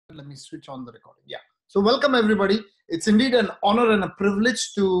Let me switch on the recording. Yeah. So welcome everybody. It's indeed an honor and a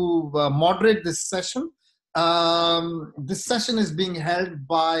privilege to moderate this session. This session is being held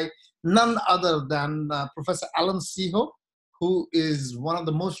by none other than Prof.Alan Sihoe, who is one of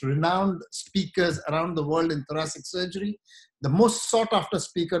the most renowned speakers around the world in thoracic surgery, the most sought after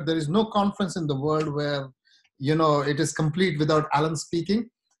speaker. There is no conference in the world where, you know, it is complete without Alan speaking.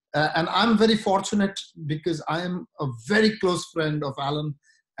 And I'm very fortunate because I am a very close friend of Alan,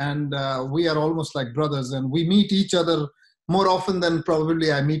 and we are almost like brothers, and we meet each other more often than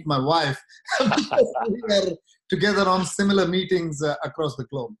probably I meet my wife because we are together on similar meetings across the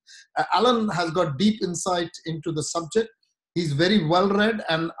globe. Alan has got deep insight into the subject. He's very well read,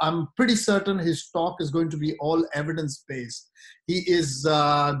 and I'm pretty certain his talk is going to be all evidence-based. He is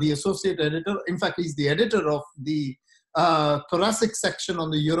the associate editor. In fact, he's the editor of the thoracic section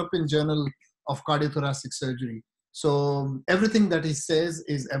on the European Journal of Cardiothoracic Surgery. So everything that he says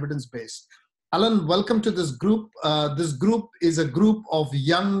is evidence-based. Alan, welcome to this group. This group is a group of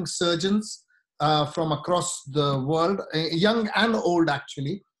young surgeons from across the world, young and old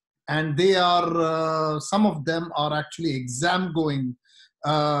actually. And they are, some of them are actually exam going.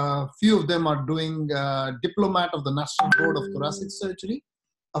 Few of them are doing diplomat of the National Board of Thoracic Surgery.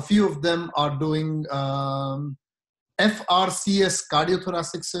 A few of them are doing FRCS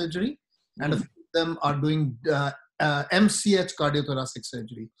cardiothoracic surgery, and a few of them are doing MCH cardiothoracic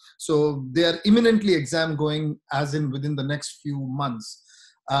surgery. So they are imminently exam going, as in within the next few months.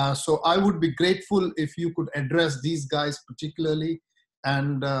 So I would be grateful if you could address these guys particularly,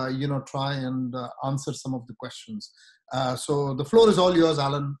 and you know, try and answer some of the questions. So the floor is all yours,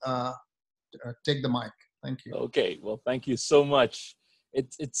 Alan. Take the mic. Thank you. Okay. Well, thank you so much.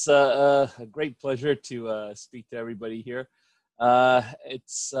 It's a great pleasure to speak to everybody here.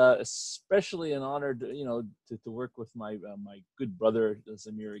 It's especially an honor to, to work with my good brother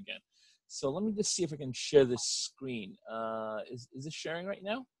Zamir again. So let me just see if I can share this screen. Is this sharing right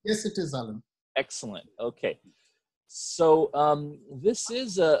now? Yes, it is, Alan. Excellent. Okay. So this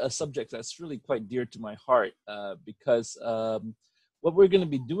is a subject that's really quite dear to my heart because what we're going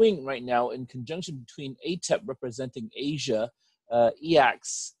to be doing right now in conjunction between ATEP representing Asia,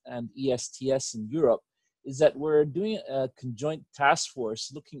 EACTS and ESTS in Europe, is that we're doing a conjoint task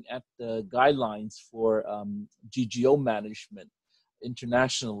force looking at the guidelines for GGO management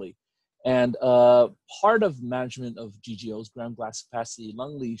internationally. And part of management of GGOs, ground glass opacity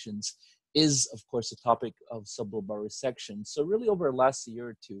lung lesions, is of course a topic of sublobar resection. So really over the last year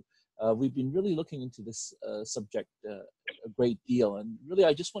or two, we've been really looking into this subject a great deal. And really,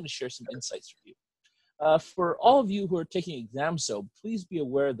 I just want to share some insights with you. For all of you who are taking exams, though, please be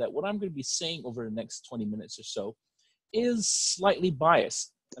aware that what I'm going to be saying over the next 20 minutes or so is slightly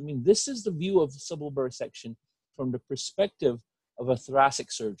biased. I mean, this is the view of sublobar resection from the perspective of a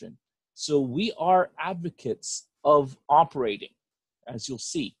thoracic surgeon. So we are advocates of operating, as you'll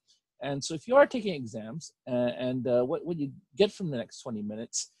see. And so if you are taking exams, what you get from the next 20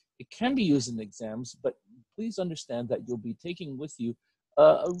 minutes, it can be used in exams, but please understand that you'll be taking with you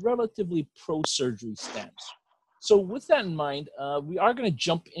a relatively pro-surgery stance. So with that in mind, we are going to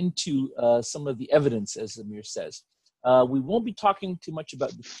jump into some of the evidence, as Zamir says. We won't be talking too much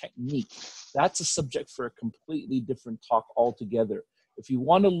about the technique. That's a subject for a completely different talk altogether. If you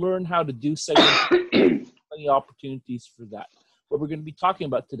want to learn how to do segmentation, plenty of opportunities for that. What we're going to be talking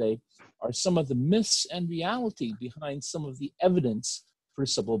about today are some of the myths and reality behind some of the evidence for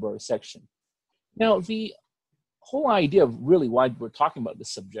sublobar resection. Now, the whole idea of really why we're talking about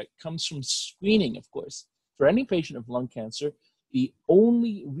this subject comes from screening, of course. For any patient of lung cancer, the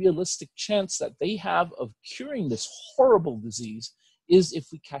only realistic chance that they have of curing this horrible disease is if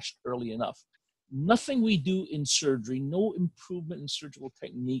we catch it early enough. Nothing we do in surgery, no improvement in surgical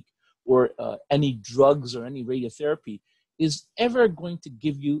technique or any drugs or any radiotherapy is ever going to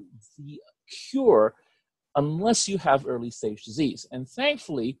give you the cure unless you have early stage disease. And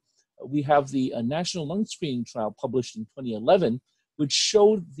thankfully, we have the National Lung Screening Trial published in 2011, which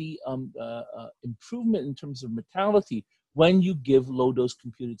showed the improvement in terms of mortality when you give low-dose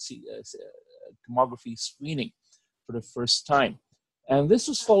computed tomography screening for the first time. And this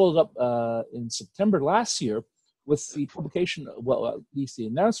was followed up in September last year with the publication, well, at least the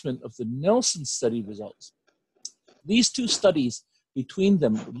announcement of the Nelson study results. These two studies, between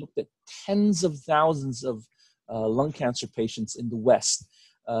them, looked at tens of thousands of lung cancer patients in the West.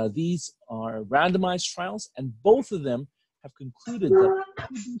 These are randomized trials, and both of them have concluded that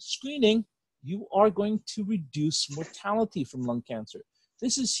if you do screening, you are going to reduce mortality from lung cancer.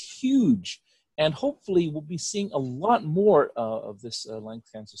 This is huge, and hopefully we'll be seeing a lot more of this lung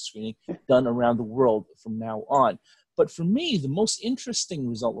cancer screening done around the world from now on. But for me, the most interesting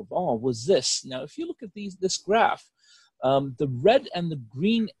result of all was this. Now, if you look at this graph, the red and the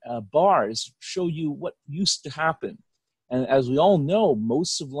green bars show you what used to happen. And as we all know,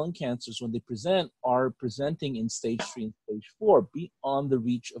 most of lung cancers, when they present, are presenting in stage 3 and stage 4, beyond the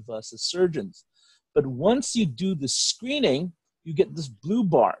reach of us as surgeons. But once you do the screening, you get this blue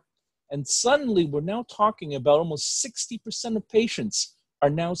bar. And suddenly, we're now talking about almost 60% of patients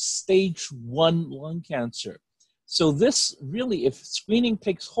are now stage 1 lung cancer. So this really, if screening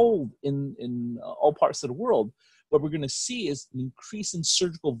takes hold in all parts of the world, what we're going to see is an increase in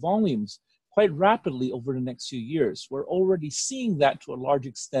surgical volumes quite rapidly over the next few years. We're already seeing that to a large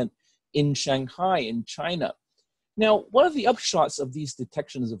extent in Shanghai, in China. Now, one of the upshots of these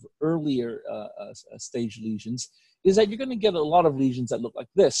detections of earlier stage lesions is that you're going to get a lot of lesions that look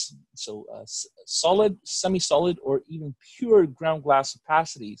like this. So solid, semi-solid, or even pure ground glass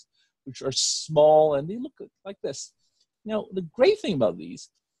opacities, which are small and they look like this. Now, the great thing about these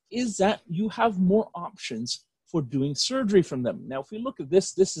is that you have more options for doing surgery from them. Now, if we look at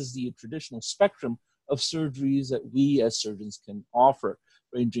this, this is the traditional spectrum of surgeries that we as surgeons can offer,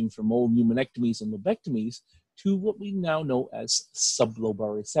 ranging from old pneumonectomies and lobectomies to what we now know as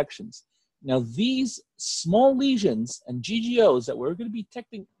sublobar resections. Now, these small lesions and GGOs that we're going to be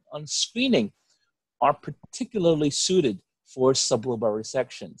detecting on screening are particularly suited for sublobar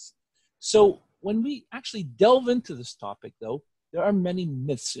resections. So when we actually delve into this topic, though, there are many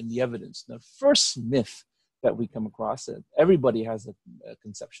myths in the evidence. The first myth that we come across, that everybody has a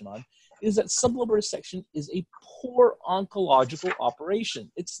conception on, is that sublobar resection is a poor oncological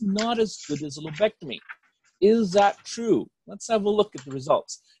operation. It's not as good as a lobectomy. Is that true? Let's have a look at the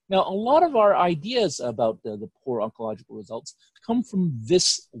results. Now, a lot of our ideas about the poor oncological results come from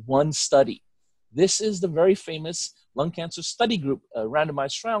this one study. This is the very famous lung cancer study group,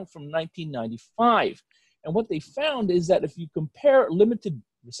 randomized trial from 1995. And what they found is that if you compare limited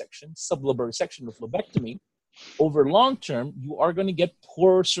resection, sublobar resection with lobectomy, over long term, you are going to get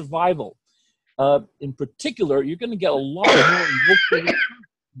poorer survival. In particular, you're going to get a lot more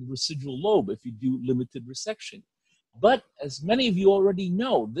residual lobe if you do limited resection. But as many of you already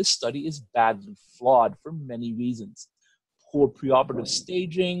know, this study is badly flawed for many reasons. Poor preoperative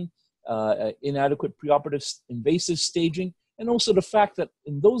staging, inadequate preoperative invasive staging, and also the fact that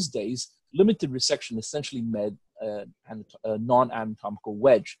in those days, limited resection essentially meant a non-anatomical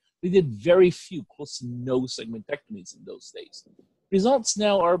wedge. They did very few, close to no segmentectomies in those days. Results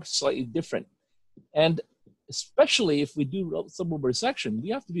now are slightly different. And especially if we do sublobar resection, we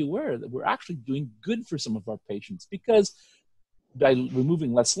have to be aware that we're actually doing good for some of our patients, because by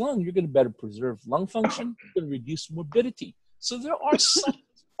removing less lung, you're going to better preserve lung function, you're going to reduce morbidity. So there are some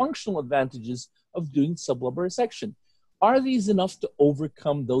functional advantages of doing sublobar resection. Are these enough to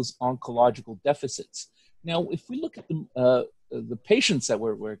overcome those oncological deficits? Now, if we look at the patients that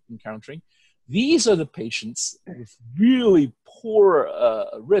we're encountering, these are the patients with really poor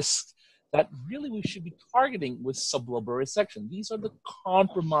risk that really we should be targeting with sublobar resection. These are the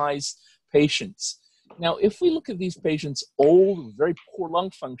compromised patients. Now, if we look at these patients, old, very poor lung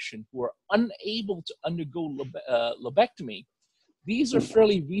function, who are unable to undergo lobectomy, these are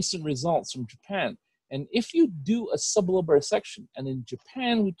fairly recent results from Japan. And if you do a sublobar resection, and in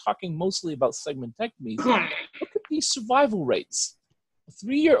Japan, we're talking mostly about segmentectomies, look at these survival rates. A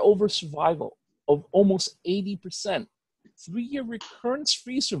 3-year over survival of almost 80%. 3-year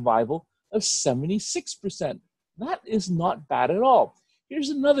recurrence-free survival of 76%. That is not bad at all. Here's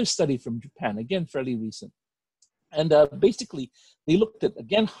another study from Japan, again, fairly recent. And basically, they looked at,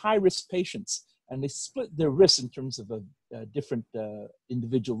 again, high-risk patients, and they split their risks in terms of different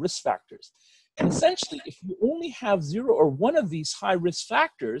individual risk factors. And essentially, if you only have 0 or 1 of these high-risk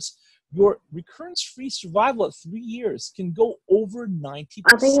factors, your recurrence-free survival at 3 years can go over 90%.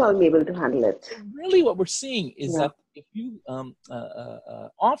 I think I'll be able to handle it. So really what we're seeing is that if you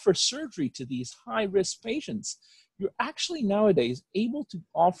offer surgery to these high-risk patients, you're actually nowadays able to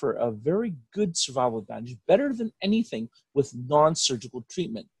offer a very good survival advantage, better than anything with non-surgical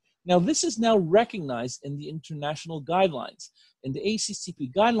treatment. Now, this is now recognized in the international guidelines. In the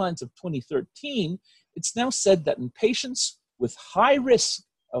ACCP guidelines of 2013, it's now said that in patients with high risk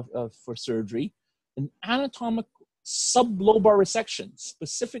for surgery, an anatomic sublobar resection,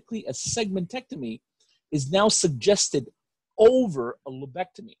 specifically a segmentectomy, is now suggested over a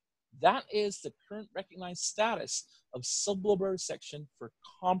lobectomy. That is the current recognized status of sublobar resection for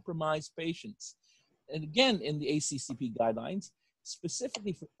compromised patients. And again, in the ACCP guidelines,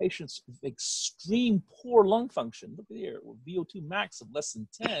 specifically for patients with extreme poor lung function, look at here, with VO2 max of less than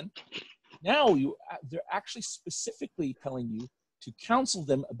 10, now they're actually specifically telling you to counsel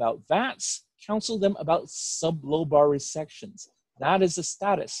them about VATS, counsel them about sublobar resections. That is the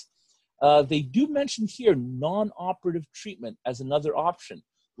status. They do mention here non-operative treatment as another option.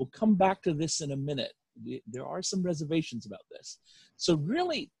 We'll come back to this in a minute. There are some reservations about this. So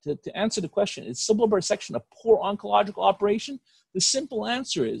really, to answer the question, is sublobar resection a poor oncological operation? The simple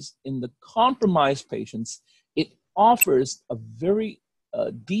answer is, in the compromised patients, it offers a very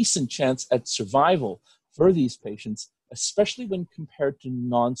decent chance at survival for these patients, especially when compared to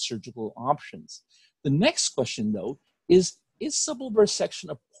non-surgical options. The next question, though, is sublobar resection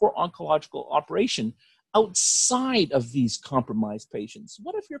a poor oncological operation outside of these compromised patients?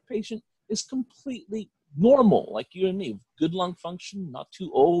 What if your patient is completely normal, like you and me, good lung function, not too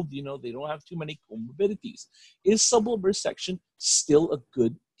old, they don't have too many comorbidities? Is sublobar resection still a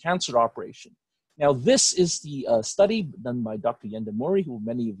good cancer operation? Now, this is the study done by Dr. Yenda Mori, who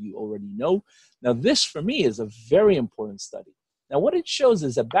many of you already know. Now, this, for me, is a very important study. Now, what it shows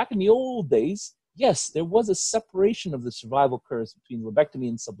is that back in the old days, yes, there was a separation of the survival curves between lobectomy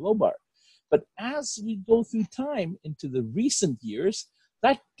and sublobar. But as we go through time into the recent years,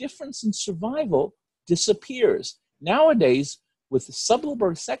 that difference in survival disappears. Nowadays, with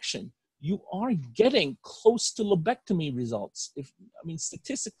sublobar resection, you are getting close to lobectomy results.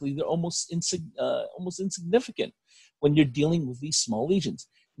 Statistically, they're almost insignificant when you're dealing with these small lesions.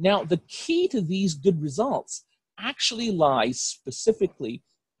 Now, the key to these good results actually lies specifically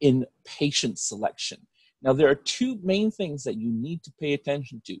in patient selection. Now, there are two main things that you need to pay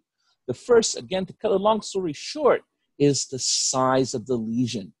attention to. The first, again, to cut a long story short, is the size of the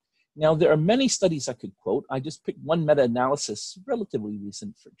lesion. Now, there are many studies I could quote. I just picked one meta-analysis, relatively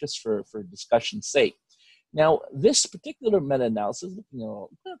recent, for discussion's sake. Now, this particular meta-analysis, looking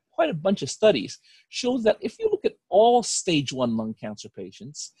at quite a bunch of studies, shows that if you look at all stage 1 lung cancer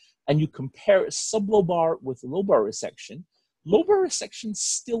patients and you compare sublobar with lobar resection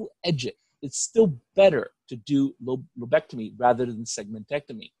still edge it. It's still better to do lobectomy rather than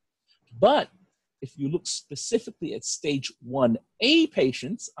segmentectomy. But if you look specifically at stage 1A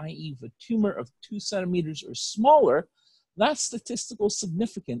patients, i.e. with a tumor of 2 centimeters or smaller, that statistical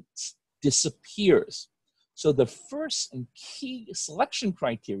significance disappears. So the first and key selection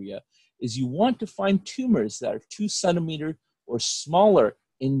criteria is you want to find tumors that are 2 centimeters or smaller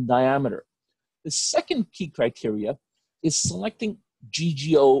in diameter. The second key criteria is selecting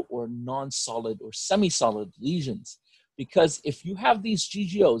GGO or non-solid or semi-solid lesions. Because if you have these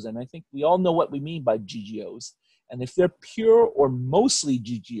GGOs, and I think we all know what we mean by GGOs, and if they're pure or mostly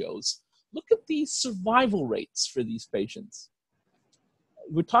GGOs, look at the survival rates for these patients.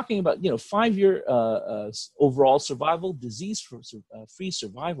 We're talking about 5-year overall survival, disease-free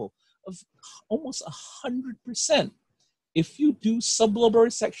survival of almost 100%. If you do sublobar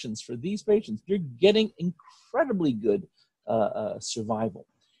resections for these patients, you're getting incredibly good survival.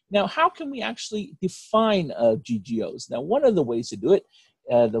 Now, how can we actually define GGOs? Now, one of the ways to do it,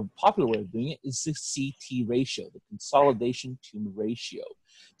 the popular way of doing it, is the CT ratio, the consolidation tumor ratio.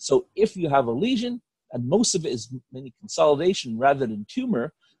 So if you have a lesion, and most of it is mainly consolidation rather than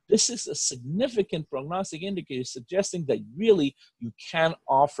tumor, this is a significant prognostic indicator suggesting that really you can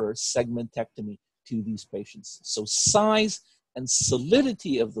offer segmentectomy to these patients. So size and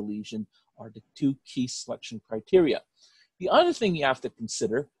solidity of the lesion are the two key selection criteria. The other thing you have to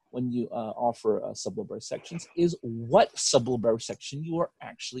consider when you offer sublobar resections is what sublobar resection you are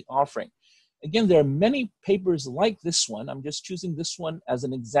actually offering. Again, there are many papers like this one. I'm just choosing this one as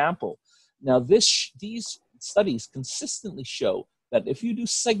an example. Now, these studies consistently show that if you do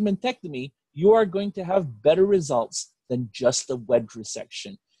segmentectomy, you are going to have better results than just a wedge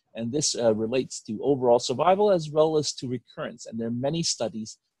resection. And this relates to overall survival as well as to recurrence. And there are many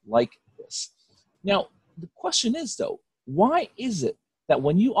studies like this. Now, the question is, though, why is it that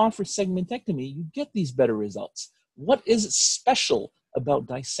when you offer segmentectomy, you get these better results? What is special about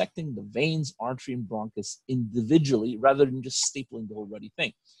dissecting the veins, artery, and bronchus individually rather than just stapling the whole ruddy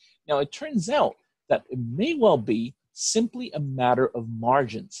thing? Now, it turns out that it may well be simply a matter of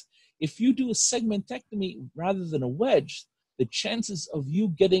margins. If you do a segmentectomy rather than a wedge, the chances of you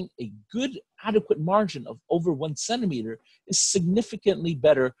getting a good, adequate margin of over 1 centimeter is significantly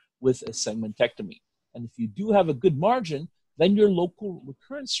better with a segmentectomy. And if you do have a good margin, then your local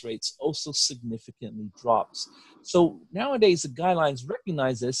recurrence rates also significantly drops. So nowadays, the guidelines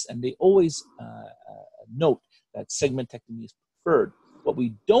recognize this, and they always note that segmentectomy is preferred. What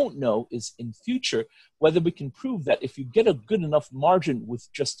we don't know is in future whether we can prove that if you get a good enough margin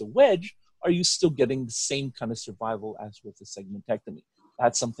with just a wedge, are you still getting the same kind of survival as with a segmentectomy?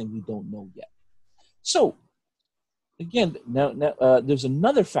 That's something we don't know yet. So again, now there's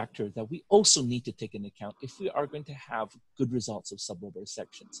another factor that we also need to take into account if we are going to have good results of sublobar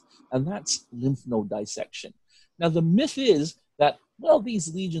resections, and that's lymph node dissection. Now, the myth is that, well,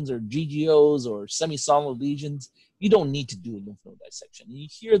 these lesions are GGOs or semi-solid lesions. You don't need to do a lymph node dissection. And you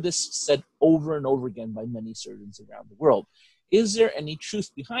hear this said over and over again by many surgeons around the world. Is there any truth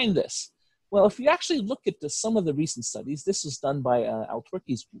behind this? Well, if you actually look at some of the recent studies, this was done by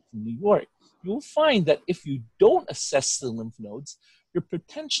Al-Turki's group from New York, you'll find that if you don't assess the lymph nodes, you're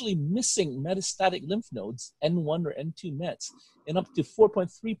potentially missing metastatic lymph nodes, N1 or N2 mets, in up to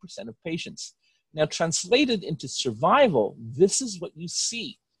 4.3% of patients. Now, translated into survival, this is what you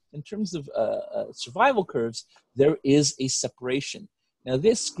see. In terms of survival curves, there is a separation. Now,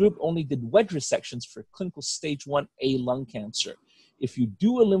 this group only did wedge resections for clinical stage 1A lung cancer. If you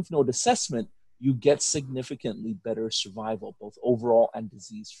do a lymph node assessment, you get significantly better survival, both overall and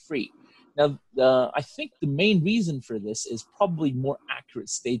disease-free. Now, I think the main reason for this is probably more accurate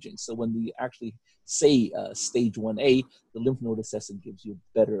staging. So when we actually say stage 1A, the lymph node assessment gives you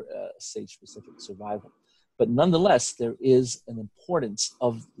better stage-specific survival. But nonetheless, there is an importance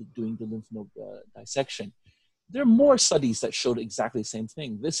of doing the lymph node dissection. There are more studies that showed exactly the same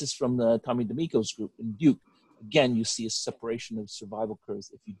thing. This is from the Tommy D'Amico's group in Duke. Again, you see a separation of survival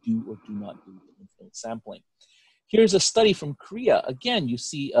curves if you do or do not do the lymph node sampling. Here's a study from Korea. Again, you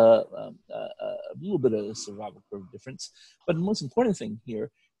see a little bit of a survival curve difference. But the most important thing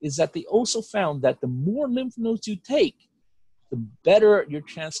here is that they also found that the more lymph nodes you take, the better your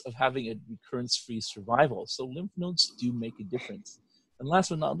chance of having a recurrence-free survival. So lymph nodes do make a difference. And last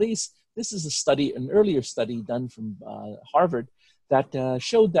but not least, this is a study, an earlier study done from Harvard that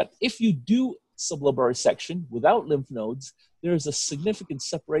showed that if you do sublobar resection without lymph nodes, there is a significant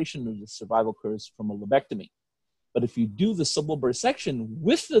separation of the survival curves from a lobectomy. But if you do the sublobar resection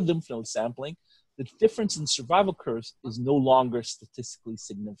with the lymph node sampling, the difference in survival curves is no longer statistically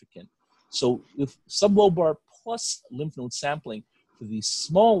significant. So with sublobar plus lymph node sampling for these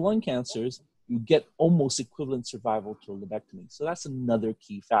small lung cancers, you get almost equivalent survival to a lobectomy. So that's another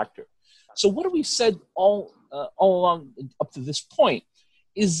key factor. So what have we said all along up to this point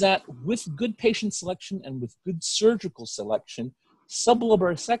is that with good patient selection and with good surgical selection,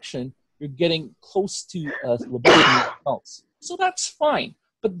 sublobar resection, you're getting close to lobectomy results. So that's fine,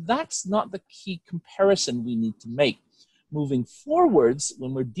 but that's not the key comparison we need to make. Moving forwards,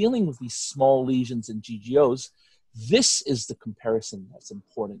 when we're dealing with these small lesions and GGOs, this is the comparison that's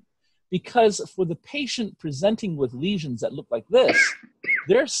important. Because for the patient presenting with lesions that look like this,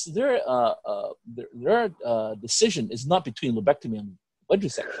 their decision is not between lobectomy and wedge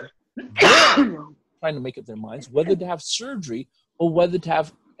resection. They're trying to make up their minds whether to have surgery or whether to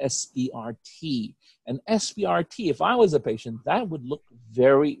have SBRT. And SBRT, if I was a patient, that would look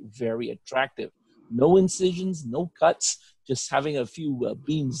very, very attractive. No incisions, no cuts, just having a few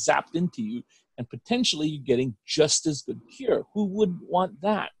beams zapped into you, and potentially you're getting just as good cure. Who wouldn't want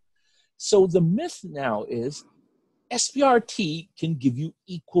that? So the myth now is SBRT can give you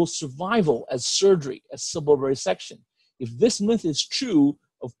equal survival as surgery, as sublobar resection. If this myth is true,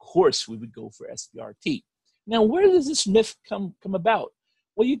 of course we would go for SBRT. Now, where does this myth come about?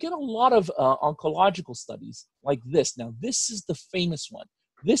 Well, you get a lot of oncological studies like this. Now, this is the famous one.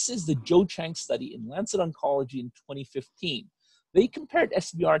 This is the Joe Chang study in Lancet Oncology in 2015. They compared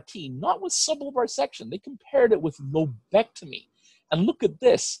SBRT not with sublobar resection. They compared it with lobectomy. And look at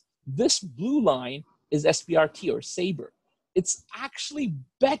this. This blue line is SBRT or SABR. It's actually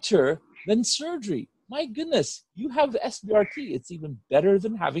better than surgery. My goodness, you have SBRT. It's even better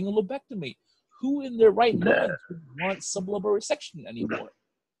than having a lobectomy. Who in their right mind would want sublobar resection anymore?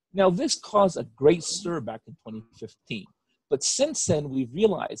 Now, this caused a great stir back in 2015. But since then, we've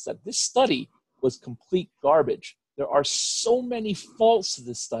realized that this study was complete garbage. There are so many faults to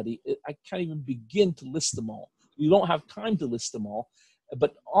this study, I can't even begin to list them all. We don't have time to list them all.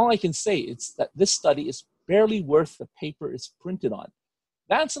 But all I can say is that this study is barely worth the paper it's printed on.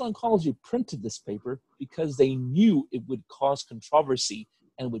 Lancet Oncology printed this paper because they knew it would cause controversy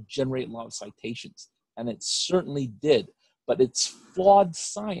and would generate a lot of citations. And it certainly did. But it's flawed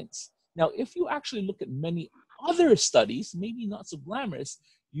science. Now, if you actually look at many other studies, maybe not so glamorous,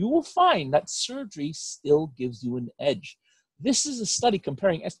 you will find that surgery still gives you an edge. This is a study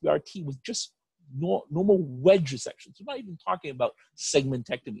comparing SBRT with just normal wedge resections. We're not even talking about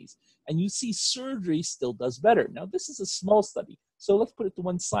segmentectomies. And you see surgery still does better. Now, this is a small study, so let's put it to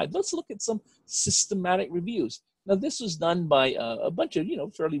one side. Let's look at some systematic reviews. Now, this was done by a bunch of,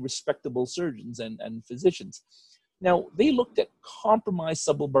 fairly respectable surgeons and physicians. Now, they looked at compromised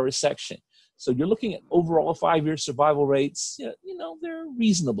sublobar resection. So you're looking at overall 5-year survival rates. Yeah, you know, they're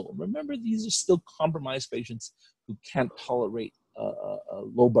reasonable. Remember, these are still compromised patients who can't tolerate a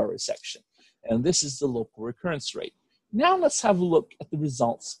lobar resection. And this is the local recurrence rate. Now let's have a look at the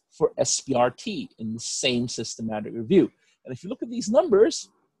results for SBRT in the same systematic review. And if you look at these numbers,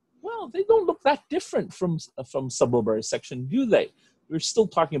 well, they don't look that different from sublobar resection, do they? We're still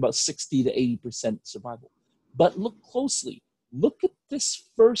talking about 60 to 80% survival. But look closely. Look at this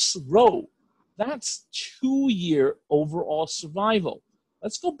first row. That's 2-year overall survival.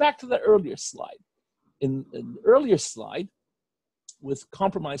 Let's go back to the earlier slide. In the earlier slide, with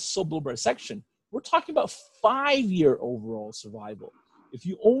compromised sublobar resection, we're talking about 5-year overall survival. If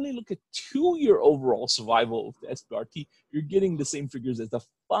you only look at 2-year overall survival of the SBRT, you're getting the same figures as the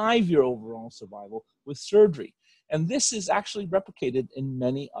 5-year overall survival with surgery. And this is actually replicated in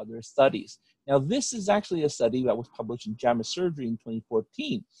many other studies. Now, this is actually a study that was published in JAMA Surgery in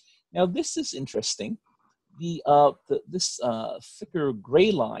 2014. Now, this is interesting. This thicker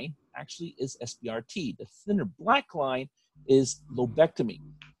gray line actually is SBRT. The thinner black line is lobectomy.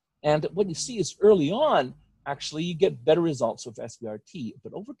 And what you see is early on, actually, you get better results with SBRT.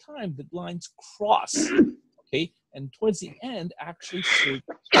 But over time, the lines cross, okay? And towards the end, actually,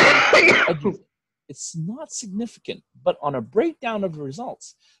 it's not significant. But on a breakdown of the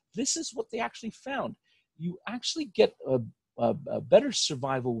results, this is what they actually found. You actually get a better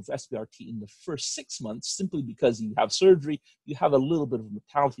survival with SBRT in the first 6 months simply because you have surgery, you have a little bit of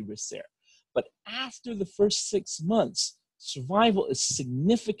mortality risk there. But after the first 6 months, survival is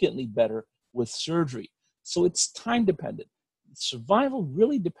significantly better with surgery. So it's time dependent. Survival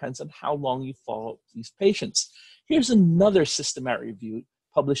really depends on how long you follow these patients. Here's another systematic review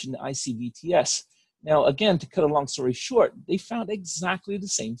published in the ICVTS. Now, again, to cut a long story short, they found exactly the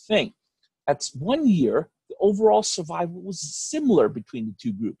same thing. At 1 year, the overall survival was similar between the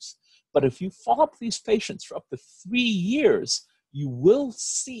two groups. But if you follow up these patients for up to 3 years, you will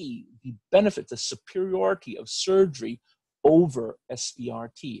see the benefit, the superiority of surgery over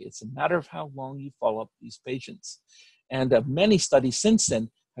SBRT. It's a matter of how long you follow up these patients. And many studies since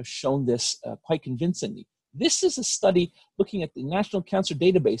then have shown this quite convincingly. This is a study looking at the National Cancer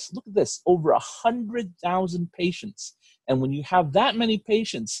Database. Look at this, over 100,000 patients. And when you have that many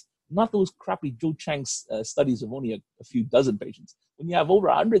patients, not those crappy Joe Chang's studies of only a few dozen patients, when you have over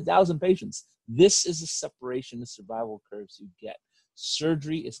 100,000 patients, this is a separation in survival curves you get.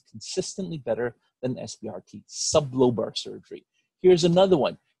 Surgery is consistently better than SBRT, sublobar surgery. Here's another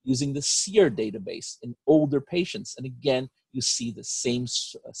one using the SEER database in older patients. And again, you see the same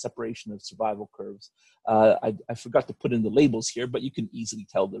separation of survival curves. I forgot to put in the labels here, but you can easily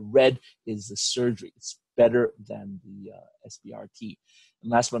tell the red is the surgery. It's better than the SBRT.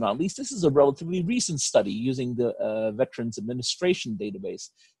 And last but not least, this is a relatively recent study using the Veterans Administration database.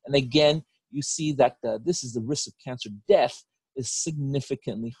 And again, you see that this is the risk of cancer death is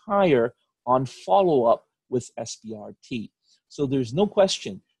significantly higher on follow-up with SBRT. So there's no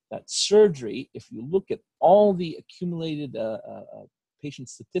question that surgery, if you look at all the accumulated patient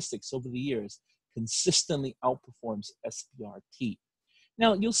statistics over the years, consistently outperforms SBRT.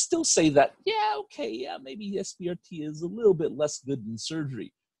 Now, you'll still say that, maybe SBRT is a little bit less good than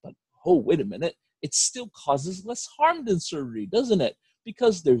surgery. But, oh, wait a minute, it still causes less harm than surgery, doesn't it?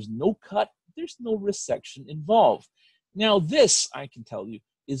 Because there's no cut, there's no resection involved. Now, this, I can tell you,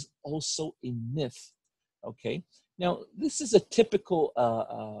 is also a myth, okay? Now, this is a typical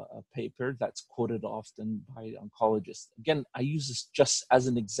paper that's quoted often by oncologists. Again, I use this just as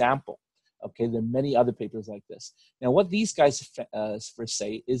an example, okay? There are many other papers like this. Now, what these guys first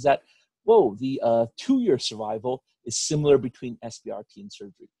say is that, the 2-year survival is similar between SBRT and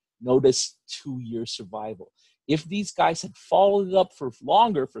surgery. Notice 2-year survival. If these guys had followed it up for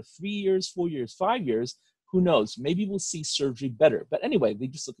longer, for 3 years, 4 years, 5 years, who knows? Maybe we'll see surgery better. But anyway, they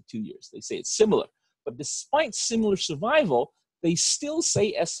just look at 2 years. They say it's similar. But despite similar survival, they still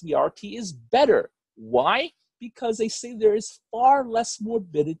say SBRT is better. Why? Because they say there is far less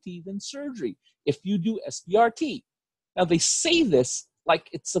morbidity than surgery if you do SBRT. Now, they say this like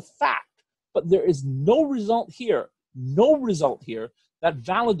it's a fact, but there is no result here that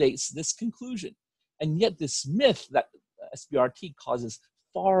validates this conclusion. And yet this myth that SBRT causes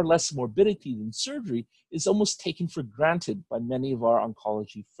far less morbidity than surgery is almost taken for granted by many of our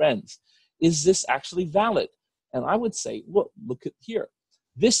oncology friends. Is this actually valid? And I would say, look at here.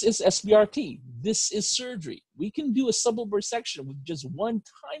 This is SBRT. This is surgery. We can do a sublobar resection with just one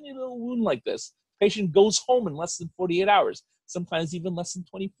tiny little wound like this. Patient goes home in less than 48 hours, sometimes even less than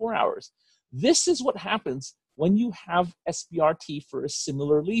 24 hours. This is what happens when you have SBRT for a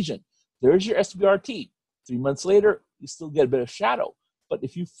similar lesion. There's your SBRT. 3 months later, you still get a bit of shadow. But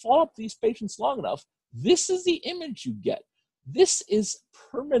if you follow up these patients long enough, this is the image you get. This is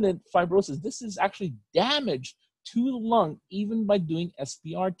permanent fibrosis. This is actually damage to the lung, even by doing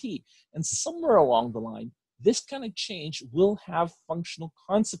SBRT. And somewhere along the line, this kind of change will have functional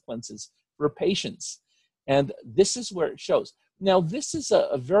consequences for patients. And this is where it shows. Now, this is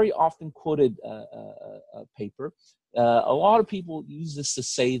a very often quoted paper. A lot of people use this to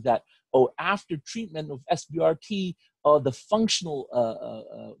say that, oh, after treatment of SBRT, the functional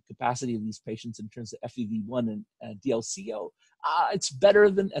capacity of these patients in terms of FEV1 and DLCO, it's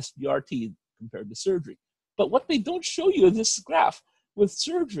better than SBRT compared to surgery. But what they don't show you in this graph, with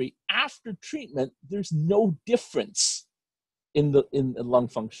surgery, after treatment, there's no difference in the lung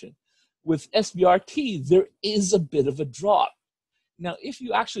function. With SBRT, there is a bit of a drop. Now, if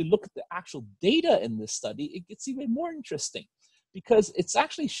you actually look at the actual data in this study, it gets even more interesting, because it's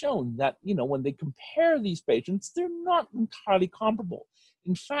actually shown that, when they compare these patients, they're not entirely comparable.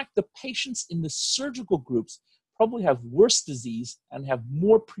 In fact, the patients in the surgical groups probably have worse disease and have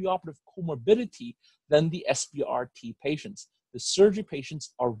more preoperative comorbidity than the SBRT patients. The surgery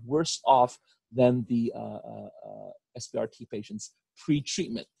patients are worse off than the SBRT patients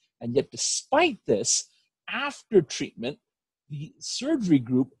pre-treatment. And yet, despite this, after treatment, the surgery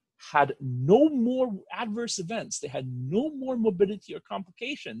group had no more adverse events. They had no more morbidity or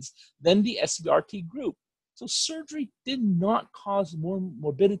complications than the SBRT group. So surgery did not cause more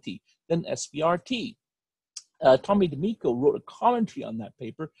morbidity than SBRT. Tommy D'Amico wrote a commentary on that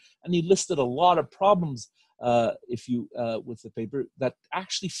paper, and he listed a lot of problems with the paper that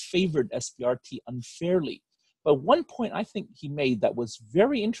actually favored SBRT unfairly. But one point I think he made that was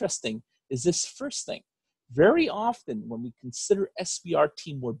very interesting is this first thing. Very often when we consider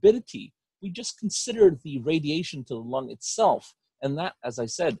SBRT morbidity, we just consider the radiation to the lung itself. And that, as I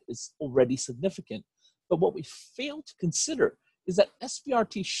said, is already significant. But what we fail to consider is that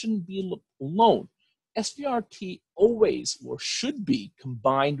SBRT shouldn't be alone. SBRT always, or should be,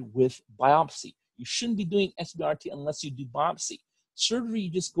 combined with biopsy. You shouldn't be doing SBRT unless you do biopsy. Surgery, you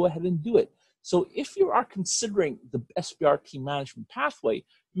just go ahead and do it. So if you are considering the SBRT management pathway,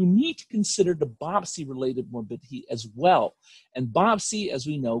 you need to consider the biopsy-related morbidity as well. And biopsy, as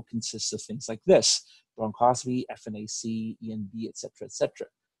we know, consists of things like this: bronchoscopy, FNAC, ENB, et cetera, et cetera.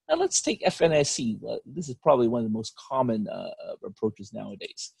 Now let's take FNAC. This is probably one of the most common approaches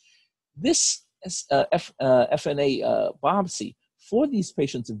nowadays. This FNA biopsy for these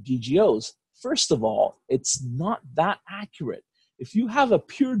patients of GGOs, first of all, it's not that accurate. If you have a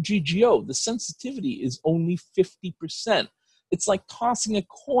pure GGO, the sensitivity is only 50%. It's like tossing a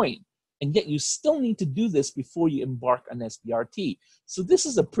coin, and yet you still need to do this before you embark on SBRT. So this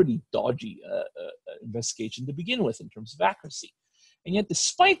is a pretty dodgy investigation to begin with in terms of accuracy. And yet,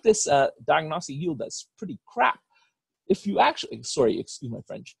 despite this diagnostic yield that's pretty crap, if you actually, sorry, excuse my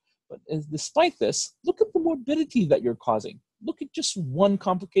French, but despite this, look at the morbidity that you're causing. Look at just one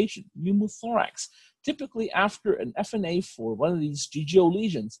complication, pneumothorax. Typically, after an FNA for one of these GGO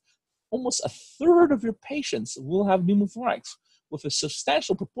lesions, almost a third of your patients will have pneumothorax, with a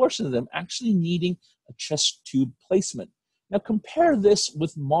substantial proportion of them actually needing a chest tube placement. Now compare this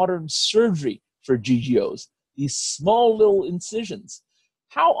with modern surgery for GGOs, these small little incisions.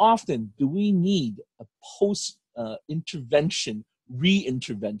 How often do we need a post-intervention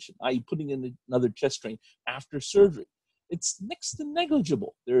re-intervention, i.e. putting in another chest drain after surgery? It's next to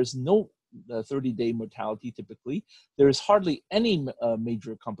negligible. There is no 30-day mortality typically. There is hardly any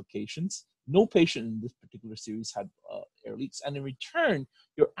major complications. No patient in this particular series had air leaks. And in return,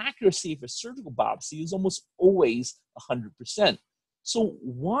 your accuracy for surgical biopsy is almost always 100%. So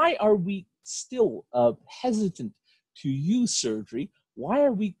why are we still hesitant to use surgery? Why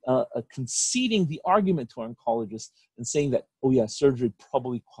are we conceding the argument to our oncologists and saying that, oh yeah, surgery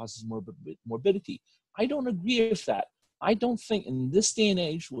probably causes morbidity? I don't agree with that. I don't think in this day and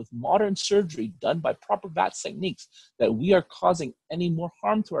age with modern surgery done by proper VATS techniques that we are causing any more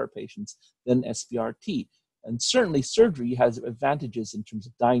harm to our patients than SBRT. And certainly surgery has advantages in terms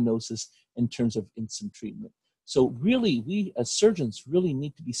of diagnosis, in terms of instant treatment. So really, we as surgeons really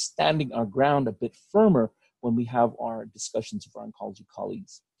need to be standing our ground a bit firmer when we have our discussions with our oncology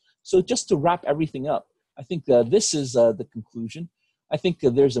colleagues. So just to wrap everything up, I think this is the conclusion. I think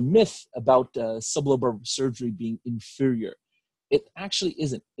there's a myth about sublobar surgery being inferior. It actually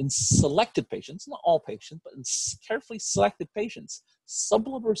isn't. In selected patients, not all patients, but in carefully selected patients,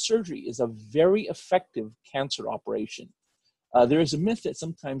 sublobar surgery is a very effective cancer operation. There is a myth that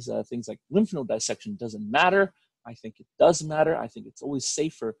sometimes things like lymph node dissection doesn't matter. I think it does matter. I think it's always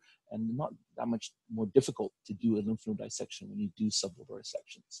safer and not that much more difficult to do a lymph node dissection when you do sublobar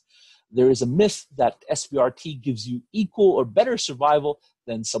resections. There is a myth that SBRT gives you equal or better survival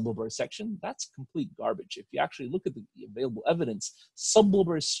than sublobar resection. That's complete garbage. If you actually look at the available evidence,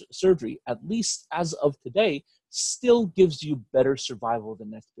 sublobar surgery, at least as of today, still gives you better survival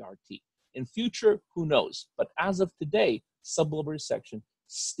than SBRT. In future, who knows? But as of today, sublobar resection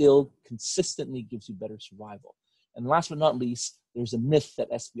still consistently gives you better survival. And last but not least, there's a myth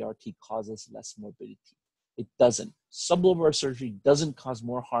that SBRT causes less morbidity. It doesn't. Sublobar surgery doesn't cause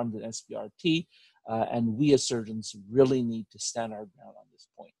more harm than SBRT, and we as surgeons really need to stand our ground on this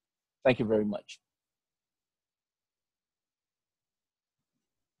point. Thank you very much.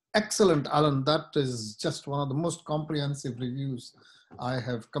 Excellent, Alan. That is just one of the most comprehensive reviews I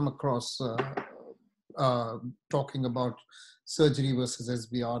have come across talking about surgery versus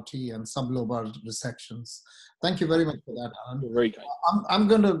SBRT and sublobar resections. Thank you very much for that, Alan. You're very kind. I'm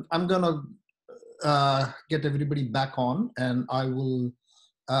gonna get everybody back on, and I will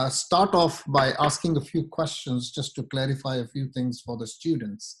start off by asking a few questions just to clarify a few things for the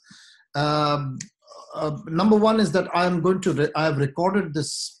students. Number one is that I have recorded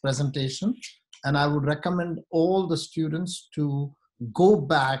this presentation, and I would recommend all the students to go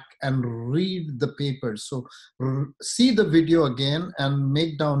back and read the papers. So see the video again and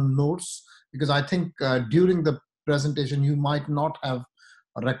make down notes, because I think during the presentation you might not have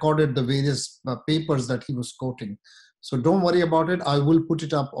recorded the various papers that he was quoting. So don't worry about it. I will put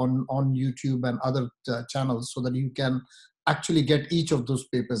it up on YouTube and other channels so that you can actually get each of those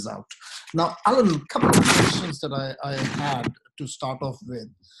papers out. Now, Alan, a couple of questions that I had to start off with.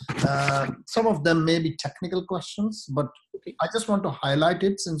 Some of them may be technical questions, but I just want to highlight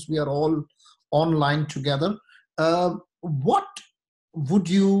it since we are all online together. What would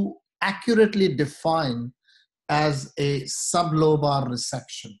you accurately define as a sublobar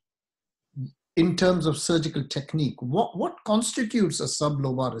resection in terms of surgical technique? What constitutes a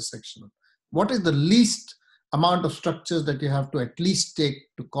sublobar resection? What is the least amount of structures that you have to at least take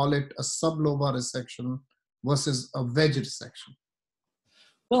to call it a sublobar resection versus a wedge resection?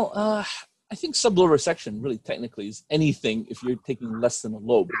 Well, I think sublobar resection really technically is anything if you're taking less than a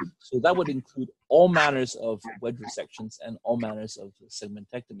lobe. So that would include all manners of wedge resections and all manners of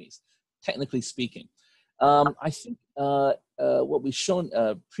segmentectomies, technically speaking. I think what we've shown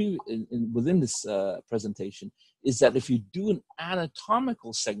within this presentation is that if you do an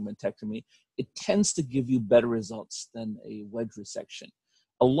anatomical segmentectomy, it tends to give you better results than a wedge resection.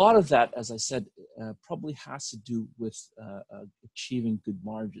 A lot of that, as I said, probably has to do with achieving good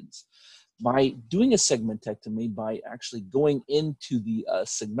margins. By doing a segmentectomy, by actually going into the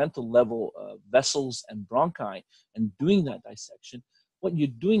segmental level vessels and bronchi and doing that dissection, what you're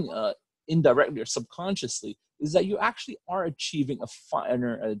doing indirectly or subconsciously is that you actually are achieving a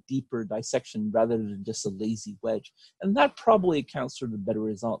finer, a deeper dissection rather than just a lazy wedge. And that probably accounts for the better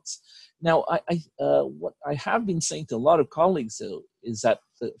results. Now, what I have been saying to a lot of colleagues though, is that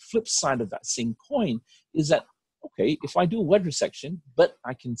the flip side of that same coin is that, okay, if I do a wedge resection, but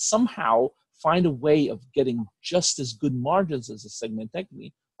I can somehow find a way of getting just as good margins as a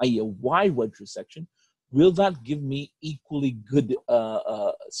segmentectomy, i.e. a wide wedge resection, will that give me equally good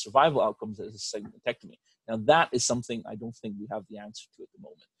survival outcomes as a segmentectomy? Now, that is something I don't think we have the answer to at the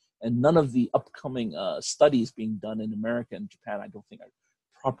moment. And none of the upcoming studies being done in America and Japan, I don't think are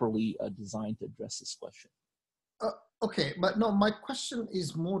properly designed to address this question. Okay, but no, my question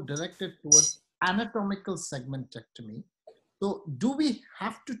is more directed towards anatomical segmentectomy. So do we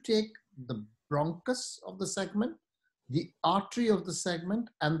have to take the bronchus of the segment, the artery of the segment,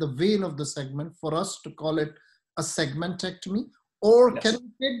 and the vein of the segment for us to call it a segmentectomy? Or Yes. can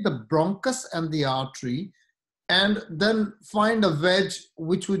we take the bronchus and the artery and then find a wedge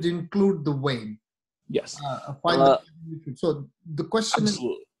which would include the vein? Yes. So the question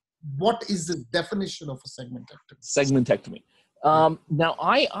absolutely. is, what is the definition of a segmentectomy? Segmentectomy. Now,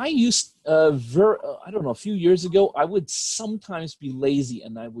 I used, I don't know, a few years ago, I would sometimes be lazy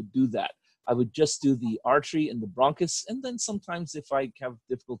and I would do that. I would just do the artery and the bronchus, and then sometimes if I have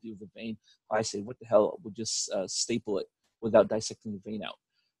difficulty with the vein, I say, what the hell, we'll just staple it without dissecting the vein out.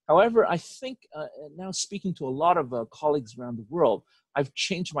 However, I think now speaking to a lot of colleagues around the world, I've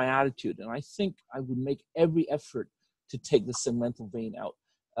changed my attitude, and I think I would make every effort to take the segmental vein out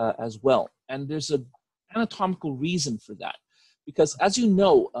as well. And there's an anatomical reason for that. Because as you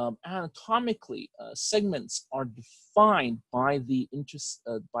know, anatomically, segments are defined by the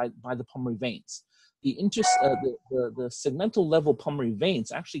by the pulmonary veins. The segmental level pulmonary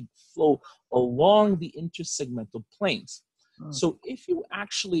veins actually flow along the intersegmental planes. So if you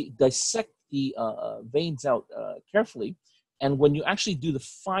actually dissect the veins out carefully, and when you actually do the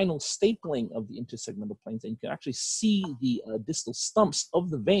final stapling of the intersegmental planes, and you can actually see the distal stumps of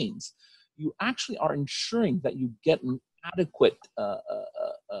the veins, you actually are ensuring that you get an adequate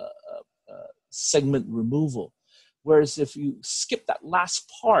segment removal. Whereas if you skip that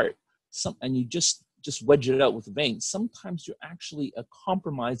last part and you just wedge it out with the veins, sometimes you're actually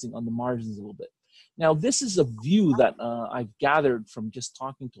compromising on the margins a little bit. Now, this is a view that I've gathered from just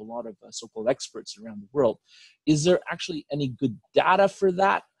talking to a lot of so-called experts around the world. Is there actually any good data for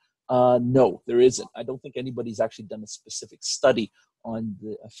that? No, there isn't. I don't think anybody's actually done a specific study on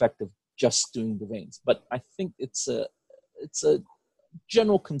the effect of just doing the veins. But I think it's a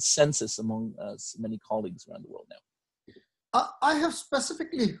general consensus among many colleagues around the world now. I have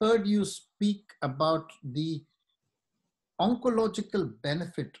specifically heard you speak about the oncological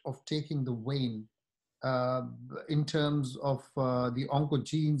benefit of taking the vein in terms of the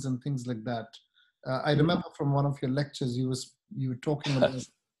oncogenes and things like that. I remember from one of your lectures, you were talking about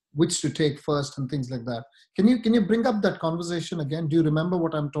which to take first and things like that. Can you bring up that conversation again? Do you remember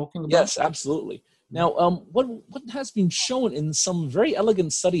what I'm talking about? Yes, absolutely. Now, what has been shown in some very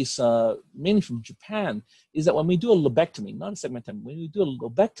elegant studies, mainly from Japan, is that when we do a lobectomy, not a segmenectomy, when we do a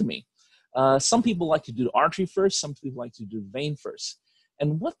lobectomy, some people like to do the artery first, some people like to do the vein first.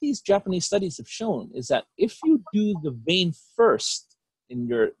 And what these Japanese studies have shown is that if you do the vein first in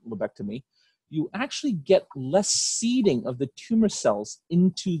your lobectomy, you actually get less seeding of the tumor cells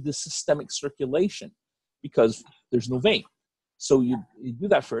into the systemic circulation because there's no vein. So you do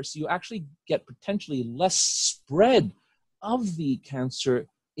that first, you actually get potentially less spread of the cancer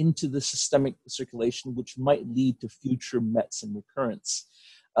into the systemic circulation, which might lead to future mets and recurrence.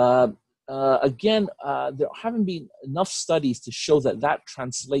 Again, there haven't been enough studies to show that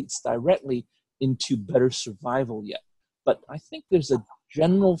translates directly into better survival yet. But I think there's a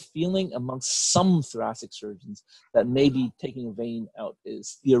general feeling amongst some thoracic surgeons that maybe taking a vein out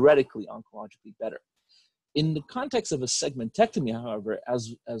is theoretically oncologically better. In the context of a segmentectomy, however,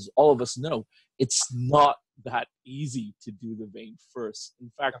 as all of us know, it's not that easy to do the vein first.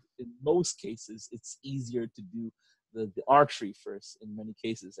 In fact, in most cases, it's easier to do the artery first in many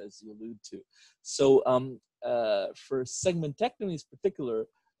cases, as you allude to. So for segmentectomies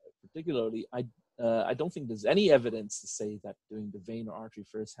particularly, I don't think there's any evidence to say that doing the vein or artery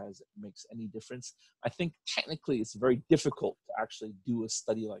first makes any difference. I think technically it's very difficult to actually do a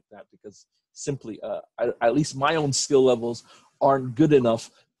study like that because simply, at least my own skill levels aren't good enough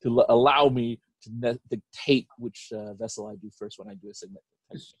to allow me to dictate which vessel I do first when I do a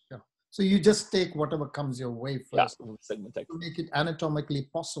segmentectomy. Sure. So you just take whatever comes your way first segmentectomy to make it anatomically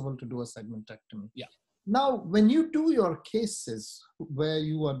possible to do a segmentectomy. Yeah. Now, when you do your cases where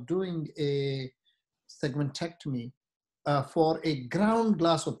you are doing a segmentectomy for a ground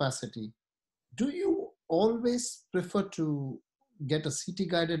glass opacity, do you always prefer to get a CT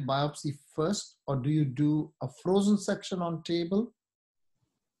guided biopsy first, or do you do a frozen section on table?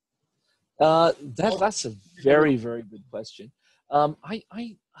 That's a very, very good question. I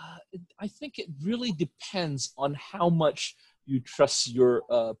think it really depends on how much you trust your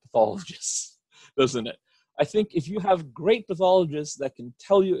pathologist, doesn't it? I think if you have great pathologists that can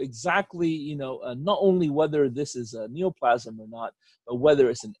tell you exactly, not only whether this is a neoplasm or not, but whether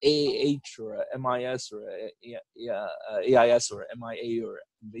it's an AAH or a MIS or a AIS or a MIA or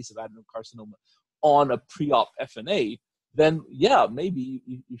invasive adenocarcinoma on a pre-op FNA, then yeah, maybe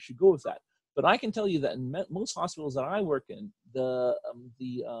you should go with that. But I can tell you that in most hospitals that I work in, the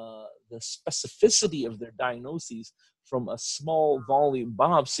specificity of their diagnoses from a small volume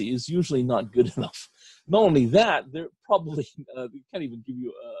biopsy is usually not good enough. Not only that, they're probably they can't even give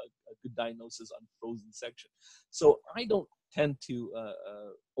you a good diagnosis on frozen section. So I don't tend to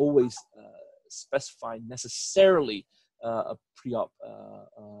always specify necessarily a pre-op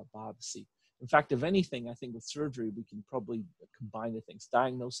biopsy. In fact, if anything, I think with surgery, we can probably combine the things,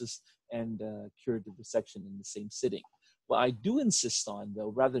 diagnosis and curative resection in the same sitting. What I do insist on,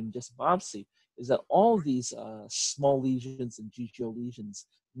 though, rather than just biopsy, is that all these small lesions and GGO lesions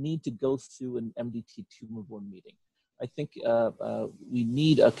need to go through an MDT tumor board meeting. I think we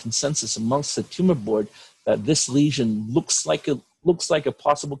need a consensus amongst the tumor board that this lesion looks like a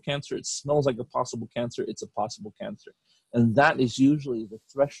possible cancer, it smells like a possible cancer, it's a possible cancer. And that is usually the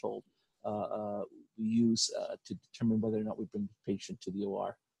threshold we use to determine whether or not we bring the patient to the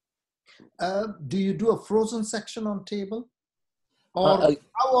OR. Do you do a frozen section on table? Or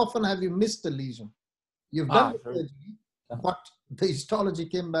how often have you missed a lesion? You've done the surgery, but the histology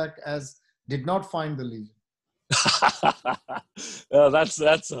came back as did not find the lesion.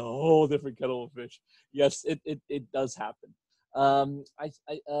 That's a whole different kettle of fish. Yes, it does happen.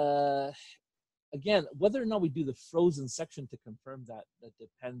 again, whether or not we do the frozen section to confirm that, that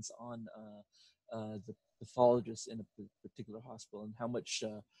depends on the pathologist in a particular hospital and how much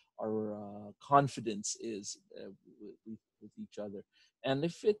our confidence is with each other. And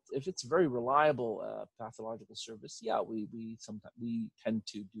if it's very reliable pathological service, yeah, we tend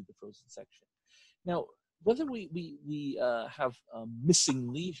to do the frozen section. Now, whether we have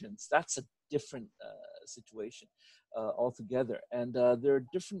missing lesions, that's a different situation altogether. And there are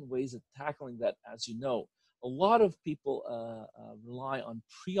different ways of tackling that, as you know. A lot of people rely on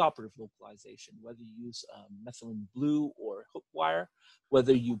preoperative localization, whether you use methylene blue or hook wire,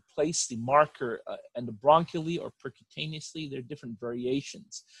 whether you place the marker endobronchially or percutaneously. There are different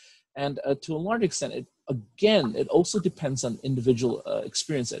variations. And to a large extent, it also depends on individual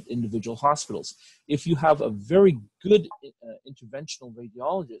experience at individual hospitals. If you have a very good interventional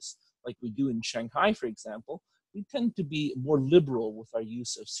radiologist, like we do in Shanghai, for example, we tend to be more liberal with our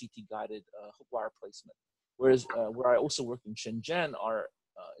use of CT-guided hook wire placement. Whereas where I also work in Shenzhen, our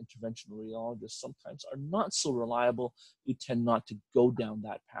interventional radiologists sometimes are not so reliable. We tend not to go down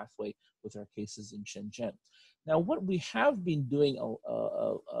that pathway with our cases in Shenzhen. Now, what we have been doing a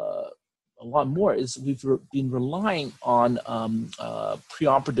lot more is we've been relying on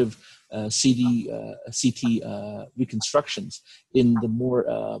preoperative CT reconstructions in the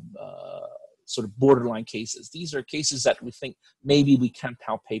more sort of borderline cases. These are cases that we think maybe we can't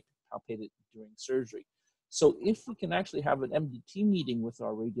palpate it during surgery. So if we can actually have an MDT meeting with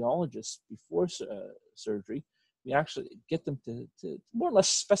our radiologists before surgery, we actually get them to more or less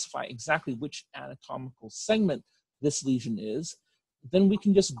specify exactly which anatomical segment this lesion is. Then we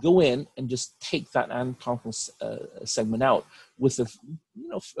can just go in and just take that anatomical segment out with a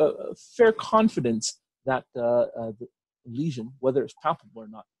fair confidence that the lesion, whether it's palpable or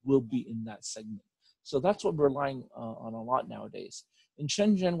not, will be in that segment. So that's what we're relying on a lot nowadays. In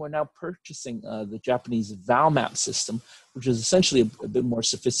Shenzhen, we're now purchasing the Japanese ValMap system, which is essentially a bit more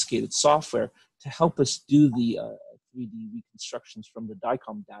sophisticated software to help us do the 3D reconstructions from the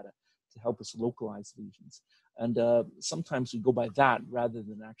DICOM data to help us localize lesions. And sometimes we go by that rather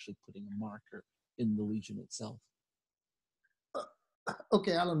than actually putting a marker in the lesion itself.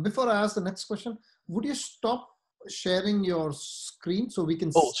 Okay, Alan, before I ask the next question, would you stop sharing your screen so we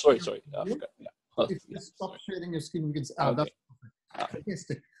can Oh, sorry. Yeah. If you stop sharing your screen, we can okay. That's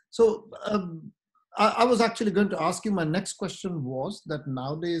okay. So I was actually going to ask you, my next question was that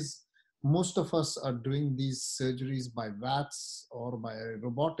nowadays, most of us are doing these surgeries by VATS or by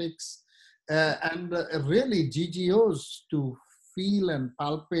robotics, and really GGOs to feel and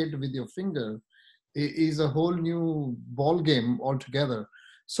palpate with your finger is a whole new ball game altogether.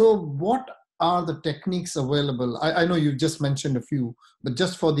 So what are the techniques available? I know you just mentioned a few, but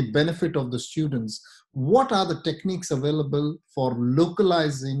just for the benefit of the students, what are the techniques available for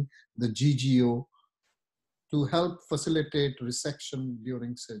localizing the GGO to help facilitate resection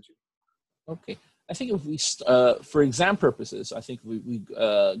during surgery? Okay, I think if we, for exam purposes, I think we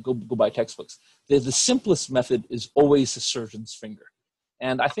go by textbooks. The simplest method is always the surgeon's finger.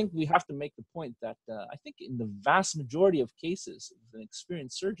 And I think we have to make the point that I think in the vast majority of cases, with an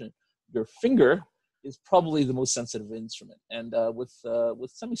experienced surgeon, your finger is probably the most sensitive instrument. And with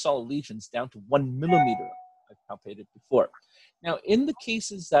semi-solid lesions down to 1 millimeter, I've palpated before. Now, in the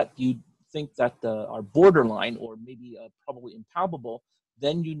cases that you think that are borderline or maybe probably impalpable,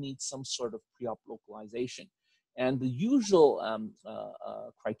 then you need some sort of pre-op localization. And the usual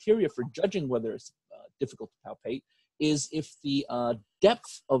criteria for judging whether it's difficult to palpate is if the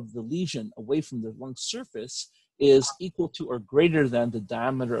depth of the lesion away from the lung surface is equal to or greater than the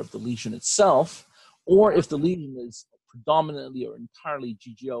diameter of the lesion itself, or if the lesion is predominantly or entirely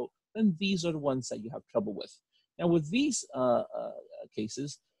GGO, then these are the ones that you have trouble with. Now, with these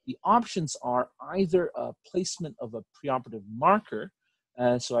cases, the options are either a placement of a preoperative marker.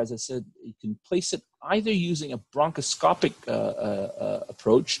 So as I said, you can place it either using a bronchoscopic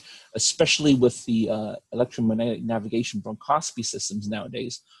approach, especially with the electromagnetic navigation bronchoscopy systems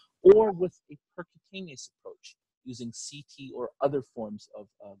nowadays, or with a percutaneous approach using CT or other forms of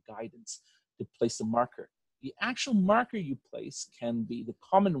guidance to place the marker. The actual marker you place can be, the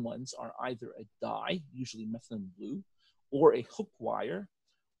common ones are either a dye, usually methylene blue, or a hook wire,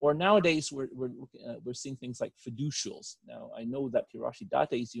 or nowadays we're seeing things like fiducials. Now, I know that Hiroshi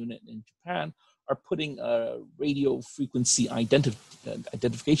Date's unit in Japan are putting radio frequency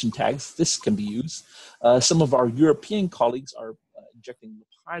identification tags. This can be used. Some of our European colleagues are injecting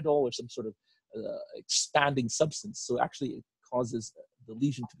Lepidol or some sort of expanding substance. So actually it causes the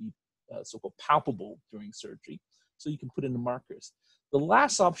lesion to be so-called palpable during surgery. So you can put in the markers. The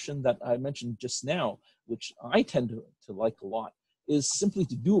last option that I mentioned just now, which I tend to like a lot, is simply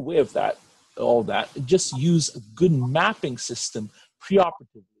to do away with that all that. Just use a good mapping system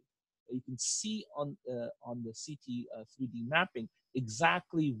preoperatively. You can see on the CT 3D mapping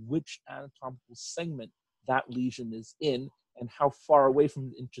exactly which anatomical segment that lesion is in and how far away from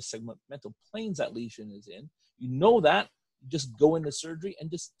the intersegmental planes that lesion is in. You know that, you just go into surgery and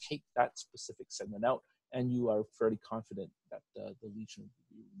just take that specific segment out, and you are fairly confident that the lesion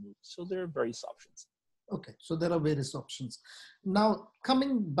will be removed. So there are various options. Okay, so there are various options. Now,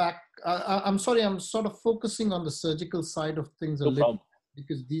 coming back, I'm sorry, I'm sort of focusing on the surgical side of things a little,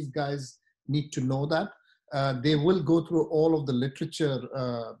 because these guys need to know that. They will go through all of the literature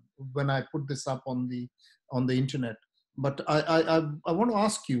when I put this up on the internet. But I want to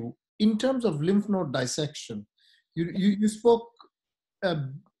ask you, in terms of lymph node dissection, you spoke,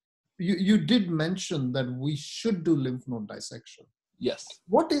 you did mention that we should do lymph node dissection. Yes.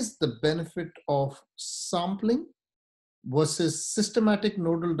 What is the benefit of sampling versus systematic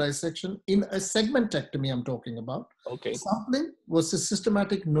nodal dissection in a segmentectomy I'm talking about? Okay. Sampling versus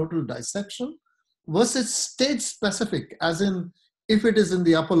systematic nodal dissection versus stage specific, as in if it is in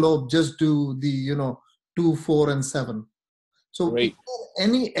the upper lobe, just do the 2, 4, and 7. So Great. is there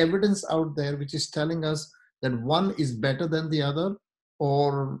any evidence out there which is telling us that one is better than the other,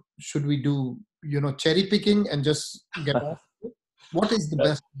 or should we do cherry picking and just get off? What is the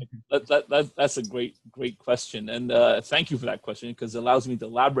best? That's a great question, and thank you for that question, because it allows me to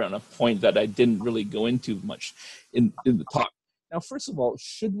elaborate on a point that I didn't really go into much in the talk. Now, first of all,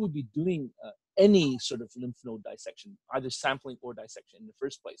 should we be doing any sort of lymph node dissection, either sampling or dissection in the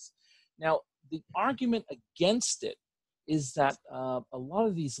first place? Now, the argument against it is that a lot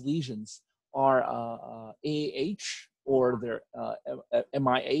of these lesions are AAH, or they're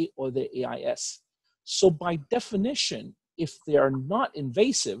MIA, or they're AIS. So by definition, if they are not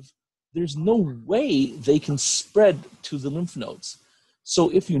invasive, there's no way they can spread to the lymph nodes. So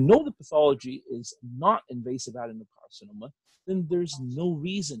if you know the pathology is not invasive adenocarcinoma, then there's no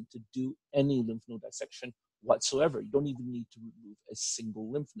reason to do any lymph node dissection whatsoever. You don't even need to remove a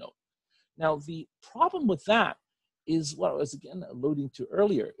single lymph node. Now, the problem with that is what I was again alluding to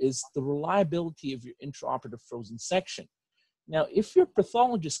earlier, is the reliability of your intraoperative frozen section. Now, if your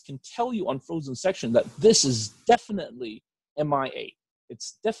pathologist can tell you on frozen section that this is definitely MIA,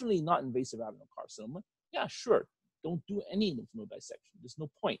 it's definitely not invasive adenocarcinoma, yeah, sure, don't do any lymph node dissection. There's no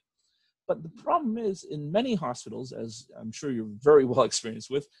point. But the problem is, in many hospitals, as I'm sure you're very well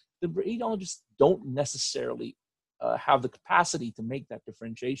experienced with, the radiologists don't necessarily have the capacity to make that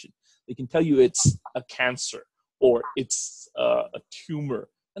differentiation. They can tell you it's a cancer or it's a tumor,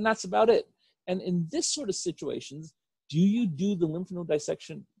 and that's about it. And in this sort of situations, do you do the lymph node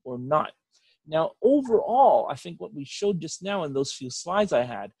dissection or not? Now, overall, I think what we showed just now in those few slides I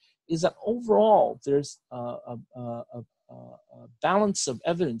had is that overall there's a balance of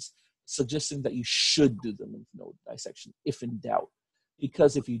evidence suggesting that you should do the lymph node dissection if in doubt.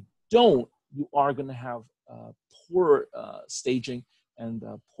 Because if you don't, you are going to have poor staging and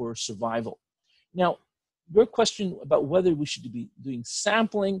poor survival. Now, your question about whether we should be doing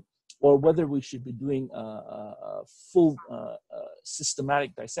sampling or whether we should be doing full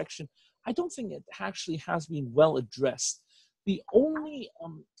systematic dissection, I don't think it actually has been well addressed. The only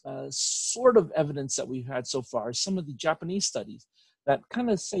sort of evidence that we've had so far is some of the Japanese studies that kind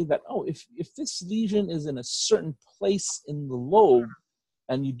of say that, oh, if this lesion is in a certain place in the lobe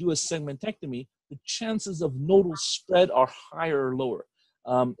and you do a segmentectomy, the chances of nodal spread are higher or lower.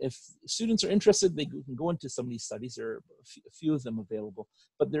 If students are interested, they can go into some of these studies. There are a few of them available,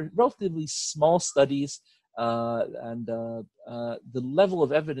 but they're relatively small studies, and the level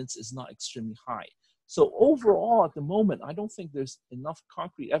of evidence is not extremely high. So overall, at the moment, I don't think there's enough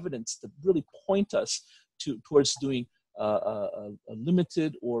concrete evidence to really point us towards doing a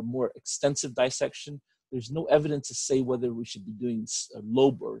limited or more extensive dissection. There's no evidence to say whether we should be doing a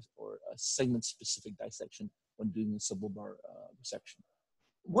lobe or a segment-specific dissection when doing a sublobar resection.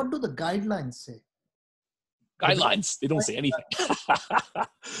 What do the guidelines say? Guidelines, they don't say anything.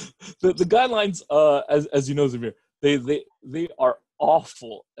 the guidelines, as you know, Zamir, they are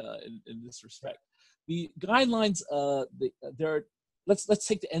awful in this respect. The guidelines, let's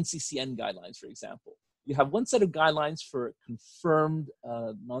take the NCCN guidelines, for example. You have one set of guidelines for confirmed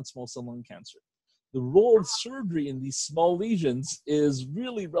non-small cell lung cancer. The role of surgery in these small lesions is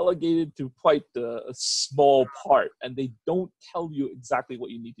really relegated to quite a small part, and they don't tell you exactly what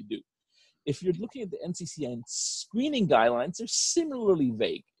you need to do. If you're looking at the NCCN screening guidelines, they're similarly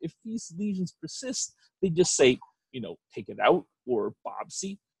vague. If these lesions persist, they just say, take it out or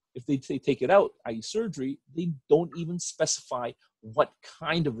biopsy. If they take it out, i.e. surgery, they don't even specify what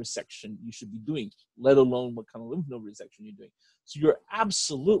kind of resection you should be doing, let alone what kind of lymph node resection you're doing. So you're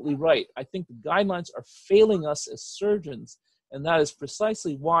absolutely right. I think the guidelines are failing us as surgeons, and that is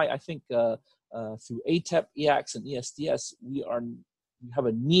precisely why I think through ATEP, EACTS, and ESDS, we have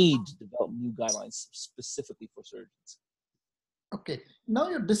a need to develop new guidelines specifically for surgeons. Okay, now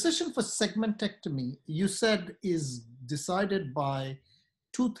your decision for segmentectomy, you said, is decided by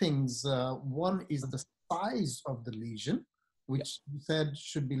two things. One is the size of the lesion, which you said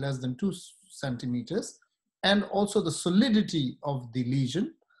should be less than 2 centimeters, and also the solidity of the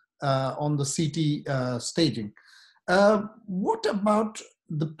lesion on the CT staging. What about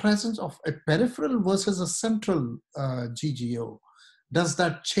the presence of a peripheral versus a central GGO? Does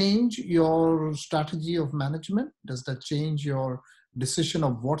that change your strategy of management? Does that change your decision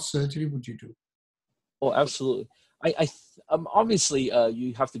of what surgery would you do? Oh, absolutely. Obviously,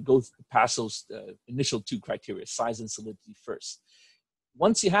 you have to go past those initial two criteria, size and solidity first.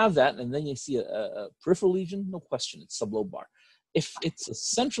 Once you have that, and then you see a peripheral lesion, no question, it's sublobar. If it's a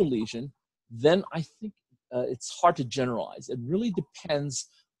central lesion, then I think it's hard to generalize. It really depends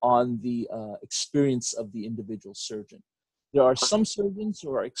on the experience of the individual surgeon. There are some surgeons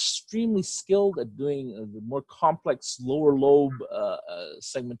who are extremely skilled at doing the more complex lower lobe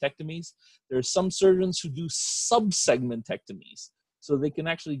segmentectomies. There are some surgeons who do subsegmentectomies, so they can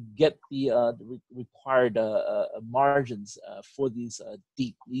actually get the required margins for these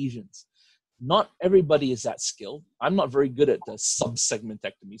deep lesions. Not everybody is that skilled. I'm not very good at the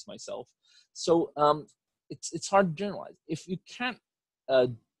subsegmentectomies myself, so it's hard to generalize. If you can't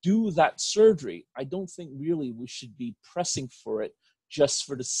do that surgery, I don't think really we should be pressing for it just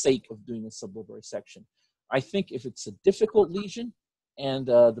for the sake of doing a sublobar resection. I think if it's a difficult lesion and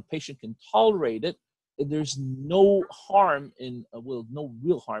the patient can tolerate it, there's no harm in, no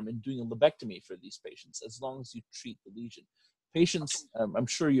real harm in doing a lobectomy for these patients as long as you treat the lesion. Patients, I'm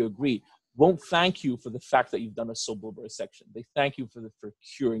sure you agree, won't thank you for the fact that you've done a sublobar resection. They thank you for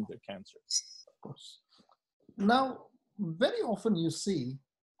curing their cancer. Of course. Now, very often you see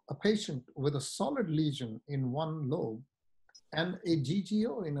a patient with a solid lesion in one lobe and a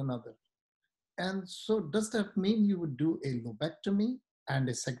GGO in another. And so does that mean you would do a lobectomy and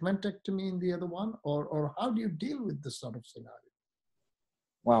a segmentectomy in the other one? Or how do you deal with this sort of scenario?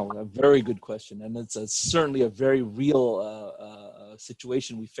 Wow, a very good question. And it's certainly a very real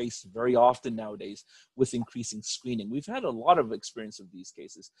situation we face very often nowadays with increasing screening. We've had a lot of experience of these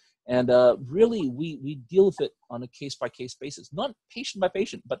cases. And really, we deal with it on a case-by-case basis, not patient by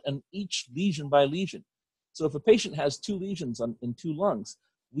patient, but on each lesion by lesion. So if a patient has 2 lesions in 2 lungs,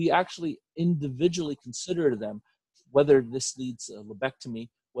 we actually individually consider them, whether this leads a lobectomy,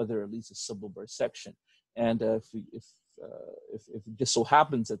 whether it leads a sublobar resection. And if it just so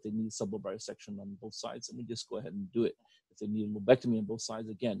happens that they need a sublobar resection on both sides, then we just go ahead and do it. If they need a lobectomy on both sides,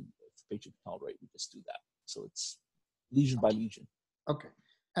 again, if the patient can tolerate, we just do that. So it's lesion by lesion. Okay.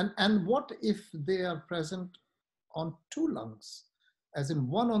 And what if they are present on 2 lungs, as in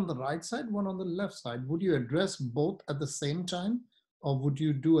one on the right side, one on the left side? Would you address both at the same time, or would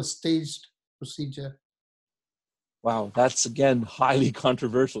you do a staged procedure? Wow, that's again highly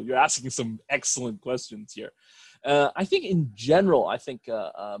controversial. You're asking some excellent questions here. I think in general, I think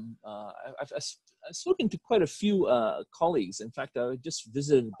I've spoken to quite a few colleagues. In fact, I just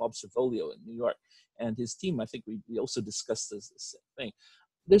visited Bob Cervolio in New York and his team. I think we also discussed this thing.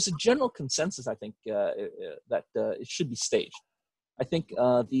 There's a general consensus, I think, that it should be staged. I think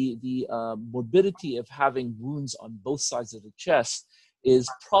the morbidity of having wounds on both sides of the chest is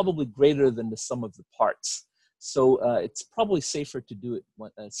probably greater than the sum of the parts. So it's probably safer to do it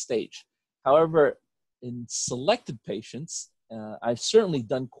staged. However, in selected patients, I've certainly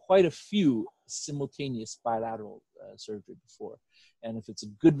done quite a few simultaneous bilateral surgery before. And if it's a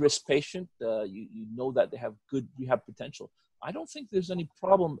good risk patient, you know that they have good rehab potential. I don't think there's any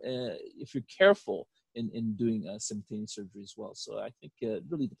problem if you're careful in doing simultaneous surgery as well. So I think it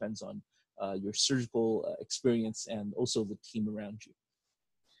really depends on your surgical experience and also the team around you.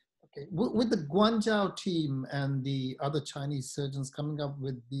 Okay, with the Guangzhou team and the other Chinese surgeons coming up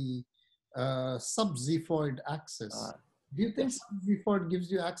with the sub-xiphoid axis, do you think Yes. sub-xiphoid gives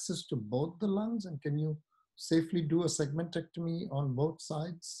you access to both the lungs, and can you safely do a segmentectomy on both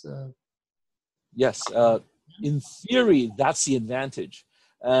sides? Yes, in theory, that's the advantage.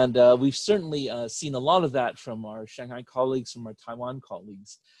 And we've certainly seen a lot of that from our Shanghai colleagues, from our Taiwan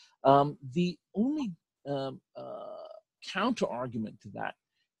colleagues. The only counter argument to that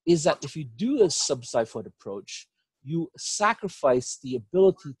is that if you do a sub-xiphoid approach, you sacrifice the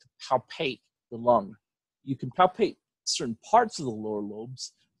ability to palpate the lung. You can palpate certain parts of the lower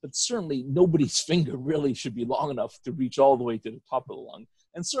lobes, but certainly nobody's finger really should be long enough to reach all the way to the top of the lung,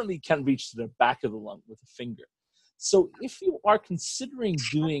 and certainly can't reach to the back of the lung with a finger. So if you are considering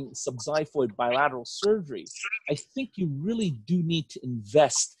doing subxiphoid bilateral surgery, I think you really do need to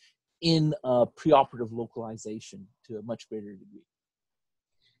invest in preoperative localization to a much greater degree.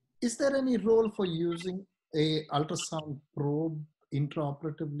 Is there any role for using a ultrasound probe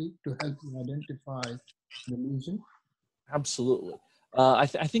intraoperatively to help you identify the lesion? Absolutely. I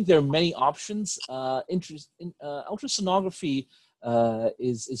think there are many options. Ultrasonography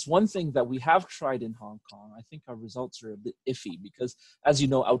is one thing that we have tried in Hong Kong. I think our results are a bit iffy because, as you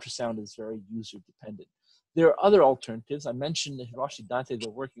know, ultrasound is very user dependent. There are other alternatives. I mentioned that Hiroshi Dante, they're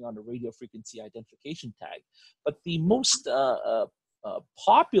working on a radio frequency identification tag, but the most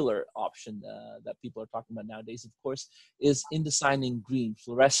popular option that people are talking about nowadays, of course, is indesigning green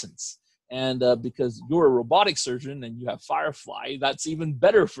fluorescence. And because you're a robotic surgeon and you have Firefly, that's even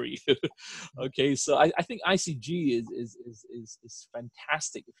better for you. Okay, so I think ICG is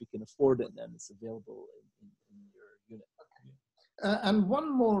fantastic if you can afford it and it's available in your unit. And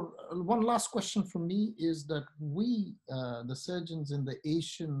one last question from me is that we, the surgeons in the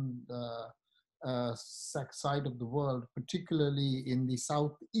Asian side of the world, particularly in the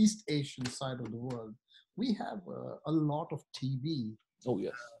Southeast Asian side of the world, we have a lot of TB. Oh,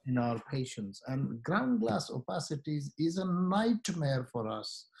 yes. In our patients, and ground glass opacities is a nightmare for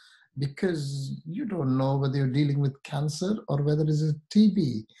us because you don't know whether you're dealing with cancer or whether it's a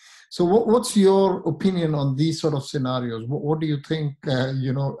TB. So what's your opinion on these sort of scenarios? What do you think, are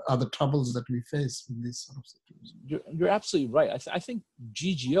the troubles that we face in these sort of situations? You're absolutely right. I think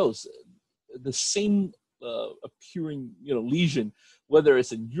GGOs, the same appearing lesion, whether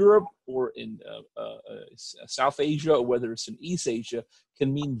it's in Europe or in South Asia or whether it's in East Asia,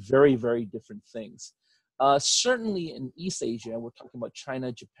 can mean very, very different things. Certainly in East Asia, we're talking about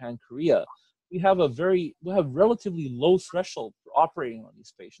China, Japan, Korea, we have relatively low threshold for operating on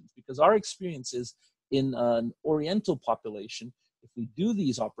these patients because our experience is in an Oriental population, if we do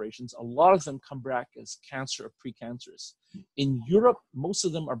these operations, a lot of them come back as cancer or precancerous. In Europe, most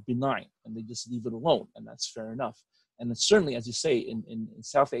of them are benign and they just leave it alone, and that's fair enough. And it's certainly, as you say, in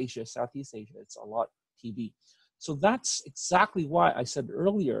South Asia, Southeast Asia, it's a lot TB. So that's exactly why I said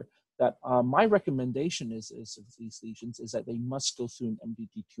earlier that my recommendation is of these lesions is that they must go through an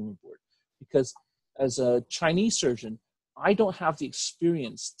MDT tumor board. Because as a Chinese surgeon, I don't have the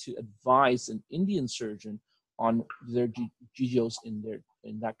experience to advise an Indian surgeon on their GGOs in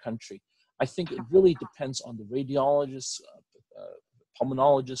that country. I think it really depends on the radiologists,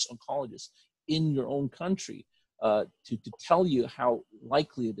 pulmonologists, oncologists in your own country to tell you how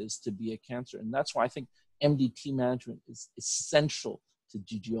likely it is to be a cancer. And that's why I think MDT management is essential to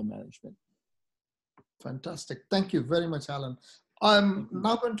GGO management. Fantastic. Thank you very much, Alan. I'm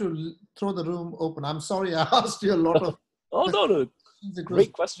now going to throw the room open. I'm sorry I asked you a lot of no.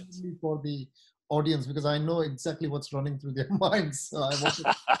 Great questions for the audience because I know exactly what's running through their minds. So I want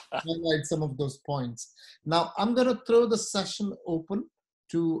to highlight some of those points. Now I'm going to throw the session open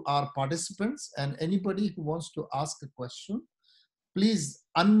to our participants and anybody who wants to ask a question. Please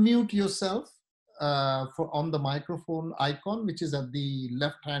unmute yourself on the microphone icon, which is at the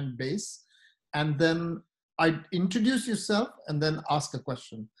left-hand base, and then introduce yourself and then ask a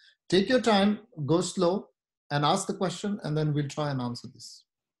question. Take your time, go slow, and ask the question, and then we'll try and answer this.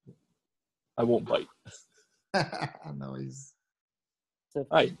 I won't bite. No, Sir.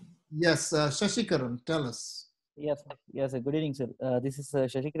 Hi. Yes, Shashikaran, tell us. Yes, good evening, sir. This is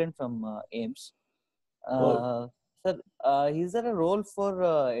Shashikaran from AIMS. Sir, is there a role for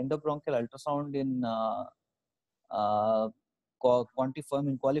endobronchial ultrasound in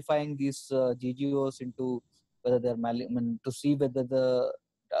qualifying these GGOs into whether they're malignant, to see whether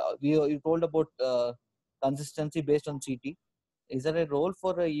you told about consistency based on CT. Is there a role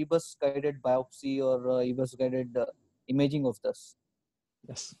for a EBUS guided biopsy or EBUS guided imaging of this?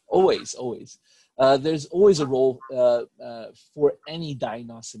 Yes, always. There's always a role for any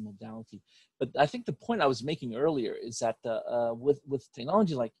diagnostic modality. But I think the point I was making earlier is that with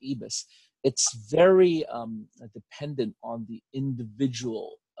technology like EBUS, it's very dependent on the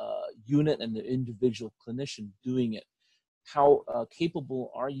individual unit and the individual clinician doing it. How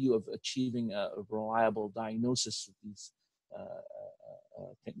capable are you of achieving a reliable diagnosis with these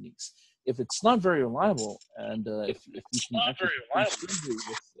techniques? If it's not very reliable, and if you can actually do surgery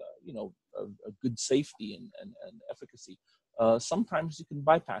with a good safety and efficacy, sometimes you can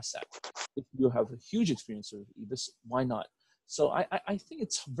bypass that. If you have a huge experience with EBUS, why not? So I think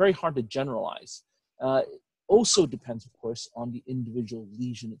it's very hard to generalize. It also depends, of course, on the individual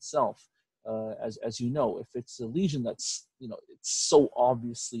lesion itself. as you know, if it's a lesion that's, it's so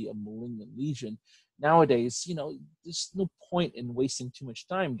obviously a malignant lesion, nowadays, there's no point in wasting too much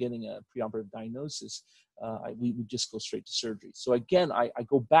time getting a preoperative diagnosis. We just go straight to surgery. So again, I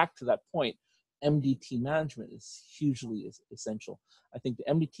go back to that point. MDT management is hugely essential. I think the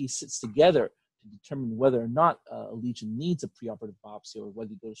MDT sits together to determine whether or not a lesion needs a preoperative biopsy or whether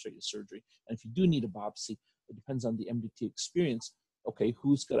you go straight to surgery. And if you do need a biopsy, it depends on the MDT experience. Okay,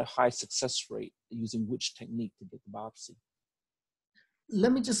 who's got a high success rate using which technique to get the biopsy?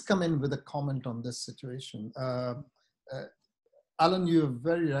 Let me just come in with a comment on this situation. Alan, you have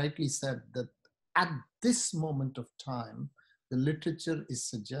very rightly said that at this moment of time, the literature is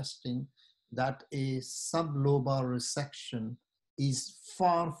suggesting that a sublobar resection is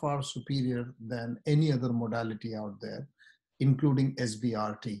far, far superior than any other modality out there, including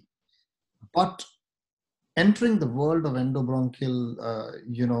SBRT. But entering the world of endobronchial,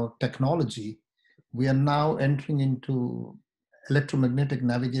 technology, we are now entering into electromagnetic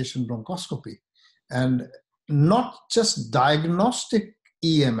navigation bronchoscopy, and not just diagnostic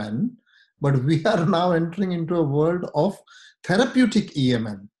EMN, but we are now entering into a world of therapeutic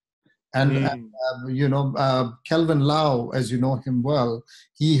EMN. And Kelvin Lau, as you know him well,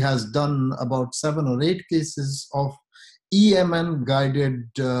 he has done about 7 or 8 cases of EMN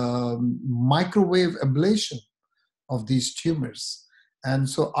guided microwave ablation of these tumors. And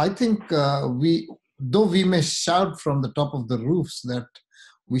so I think though we may shout from the top of the roofs that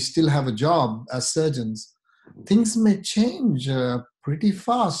we still have a job as surgeons, things may change pretty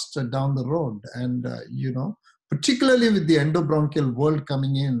fast down the road. And, particularly with the endobronchial world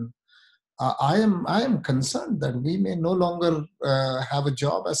coming in, I am concerned that we may no longer have a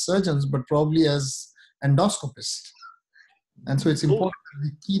job as surgeons, but probably as endoscopists. And so it's important that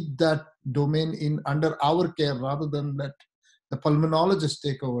we keep that domain under our care rather than let the pulmonologists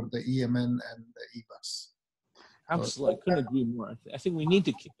take over the EMN and the EBUS. Absolutely, I couldn't agree more. I think we need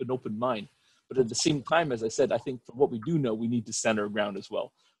to keep an open mind, but at the same time, as I said, I think for what we do know, we need to stand our ground as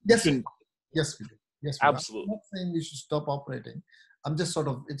well. Yes, we do. Yes, we do. Absolutely. I'm not saying we should stop operating. I'm just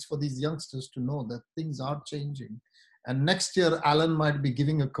it's for these youngsters to know that things are changing. And next year, Alan might be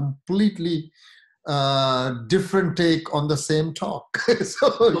giving a completely different take on the same talk.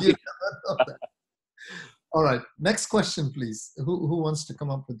 So you never know that. All right, next question, please. Who wants to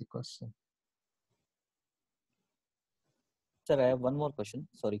come up with the question? Sir, I have one more question.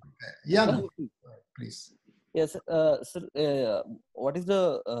 Sorry. Yeah, please. Yes, sir. What is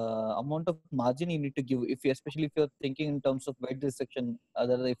the amount of margin you need to give, especially if you're thinking in terms of wide resection,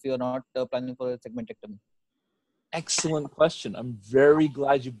 other if you're not planning for a segmentectomy? Excellent question. I'm very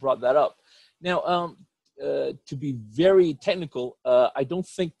glad you brought that up. Now, to be very technical, I don't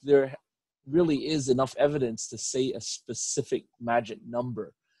think there really is enough evidence to say a specific magic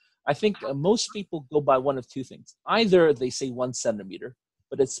number. I think most people go by one of two things. Either they say 1 centimeter,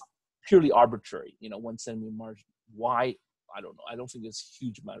 but it's purely arbitrary, 1 centimeter margin. Why? I don't know. I don't think there's a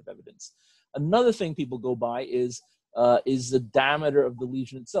huge amount of evidence. Another thing people go by is the diameter of the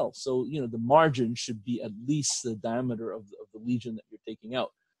lesion itself. So, the margin should be at least the diameter of the lesion that you're taking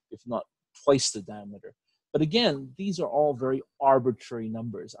out, if not twice the diameter. But again, these are all very arbitrary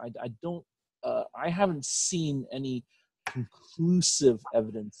numbers. I haven't seen any conclusive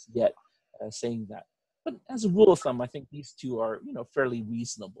evidence yet saying that. But as a rule of thumb, I think these two are, fairly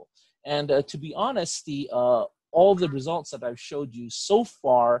reasonable. And to be honest, all the results that I've showed you so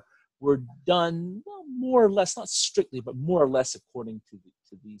far were done, well, more or less, not strictly, but more or less according to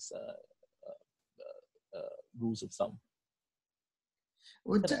these rules of thumb.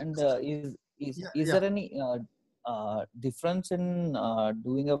 And is there any difference in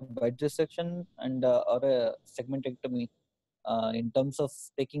doing a wide resection and or a segmentectomy in terms of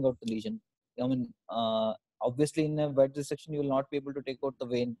taking out the lesion? I mean, obviously in a wide resection, you will not be able to take out the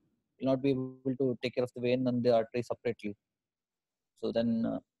vein. You will not be able to take care of the vein and the artery separately. So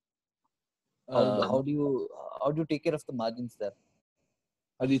then, how do you take care of the margins there?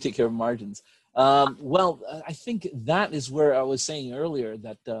 How do you take care of margins? Well, I think that is where I was saying earlier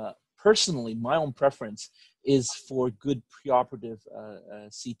that personally, my own preference is for good preoperative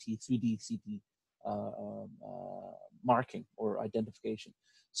CT, 3D CT marking or identification.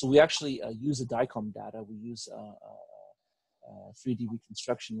 So we actually use the DICOM data. We use 3D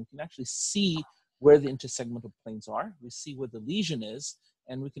reconstruction. We can actually see where the intersegmental planes are. We see where the lesion is,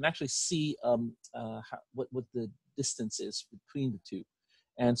 and we can actually see what the distance is between the two.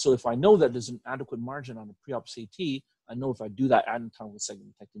 And so if I know that there's an adequate margin on the pre-op CT, I know if I do that anatomical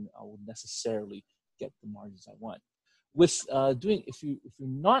segmentectomy, I will necessarily get the margins I want. With if you're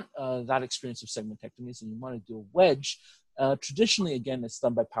not that experienced with segmentectomies and you want to do a wedge, Traditionally, again, it's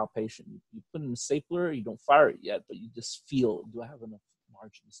done by palpation. You put in a stapler, you don't fire it yet, but you just feel, do I have enough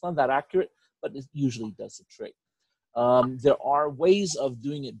margin? It's not that accurate, but it usually does the trick. There are ways of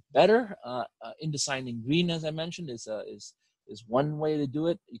doing it better. Indesigning green, as I mentioned, is one way to do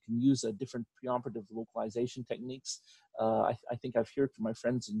it. You can use different preoperative localization techniques. I think I've heard from my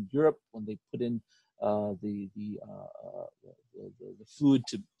friends in Europe when they put in the fluid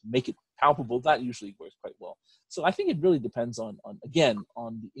to make it palpable. That usually works quite well. So I think it really depends on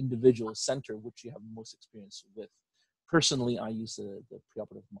the individual center which you have most experience with. Personally, I use the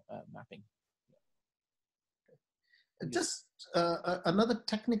preoperative mapping. Just another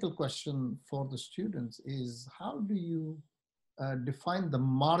technical question for the students is, how do you define the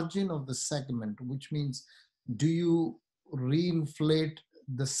margin of the segment? Which means, do you reinflate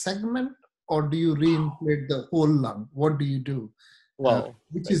the segment or do you reinflate the whole lung? What do you do? Well,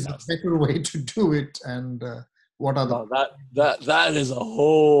 which is a better way to do it, and what are that is a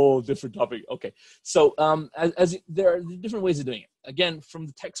whole different topic. Okay, so as there are different ways of doing it. Again, from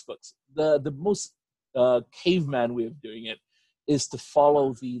the textbooks, the most caveman way of doing it is to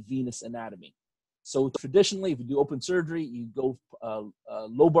follow the venous anatomy. So traditionally, if you do open surgery, you go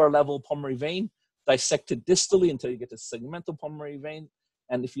lobar level pulmonary vein, dissect it distally until you get to segmental pulmonary vein.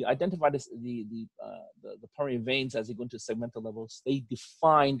 And if you identify the pulmonary veins as you go into segmental levels, they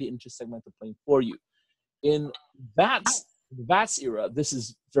define the intersegmental plane for you. In VATS era, this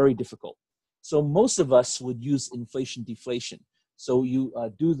is very difficult. So most of us would use inflation deflation. So you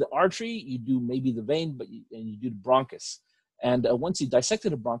do the artery, you do maybe the vein, and you do the bronchus. And once you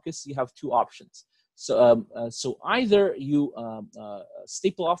dissected the bronchus, you have two options. So so either you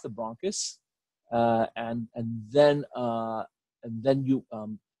staple off the bronchus, and then you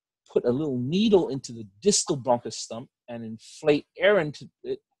put a little needle into the distal bronchus stump and inflate air into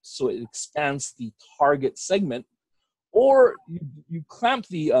it so it expands the target segment, or you clamp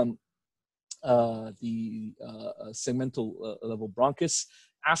the segmental level bronchus,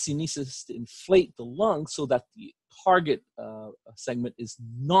 asunesis to inflate the lung so that the target segment is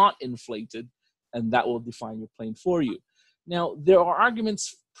not inflated, and that will define your plane for you. Now, there are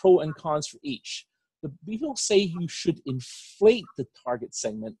arguments pro and cons for each. The people say you should inflate the target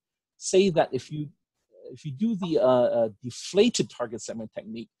segment, say that if you do the deflated target segment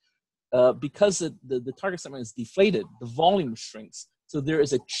technique, because the target segment is deflated, the volume shrinks. So there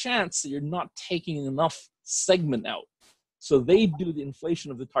is a chance that you're not taking enough segment out. So they do the inflation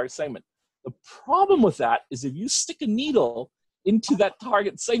of the target segment. The problem with that is if you stick a needle into that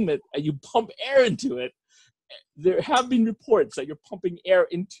target segment and you pump air into it, there have been reports that you're pumping air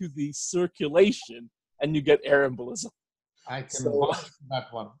into the circulation and you get air embolism. I can vouch for that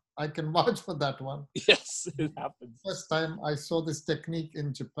one. I can vouch for that one. Yes, it happens. First time I saw this technique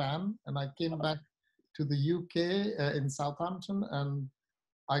in Japan, and I came back to the UK in Southampton, and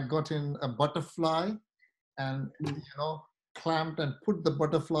I got in a butterfly and clamped and put the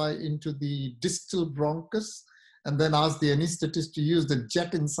butterfly into the distal bronchus, and then asked the anesthetist to use the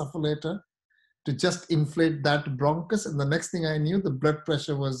jet insufflator to just inflate that bronchus. And the next thing I knew, the blood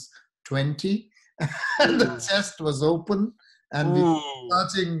pressure was 20 and the chest was open, and we were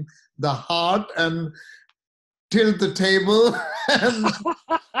touching the heart and tilt the table and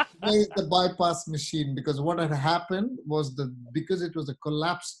raise the bypass machine. Because what had happened was because it was a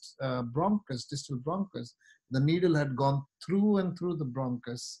collapsed bronchus, distal bronchus, the needle had gone through and through the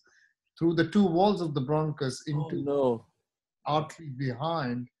bronchus, through the two walls of the bronchus into the artery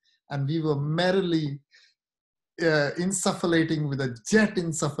behind, and we were merrily insufflating with a jet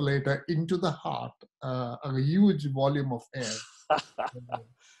insufflator into the heart, a huge volume of air.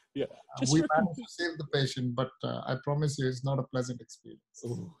 Yeah, we managed to save the patient, but I promise you, it's not a pleasant experience.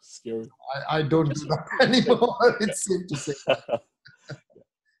 Oh, scary. I don't do that anymore. It's safe to say.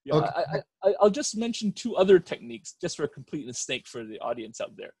 Yeah, okay. I'll just mention two other techniques just for completeness sake for the audience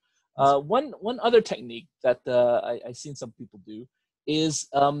out there. One other technique that I've seen some people do is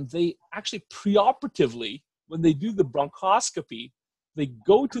they actually preoperatively, when they do the bronchoscopy, they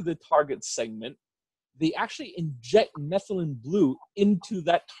go to the target segment, they actually inject methylene blue into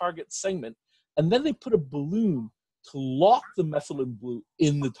that target segment, and then they put a balloon to lock the methylene blue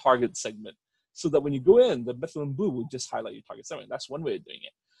in the target segment so that when you go in, the methylene blue will just highlight your target segment. That's one way of doing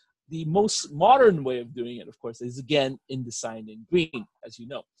it. The most modern way of doing it, of course, is again indecyanine green, as you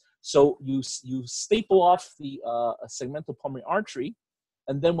know. So you staple off the segmental pulmonary artery,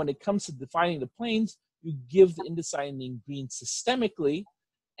 and then when it comes to defining the planes, you give the indecyanine green systemically,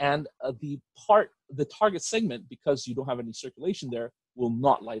 and the target segment, because you don't have any circulation there, will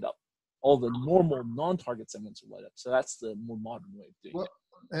not light up. All the normal non-target segments will light up. So that's the more modern way of doing it.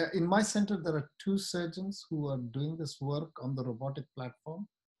 in my center, there are 2 surgeons who are doing this work on the robotic platform.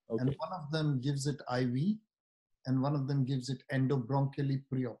 Okay. And one of them gives it IV and one of them gives it endobronchially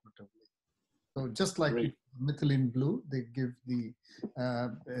preoperatively. So just like Great. methylene blue, they give the,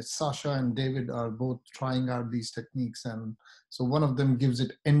 Sasha and David are both trying out these techniques. And so one of them gives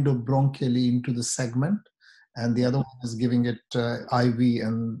it endobronchially into the segment and the other one is giving it IV.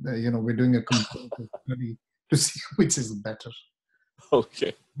 And, we're doing a comparative study to see which is better.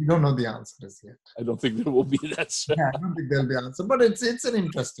 Okay. We don't know the answers yet. I don't think there will be that. Yeah, I don't think there'll be an answer, but it's an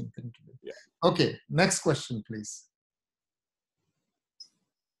interesting thing to do. Yeah. Okay, next question, please.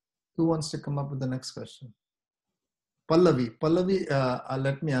 Who wants to come up with the next question? Pallavi,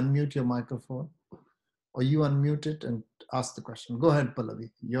 let me unmute your microphone, or you unmute it and ask the question. Go ahead, Pallavi.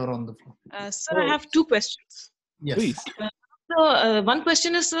 You're on the floor. Sir, I have 2 questions. Yes. Please. So one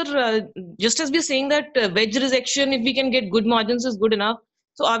question is, sir, just as we're saying that wedge resection, if we can get good margins, is good enough.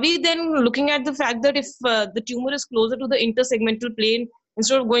 So are we then looking at the fact that if the tumor is closer to the intersegmental plane,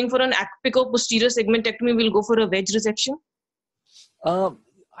 instead of going for an apico-posterior segmentectomy, we'll go for a wedge resection?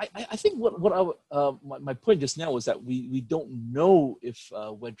 I think my point just now was that we don't know if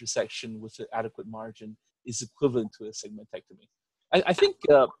wedge resection with an adequate margin is equivalent to a segmentectomy. I think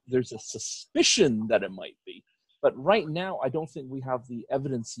there's a suspicion that it might be, but right now I don't think we have the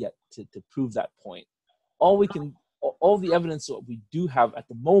evidence yet to prove that point. All the evidence that we do have at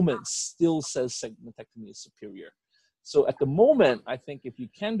the moment still says segmentectomy is superior. So at the moment, I think if you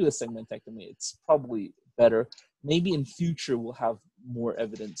can do a segmentectomy, it's probably better. Maybe in future we'll have more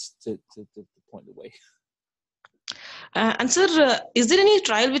evidence to point the way. And sir, is there any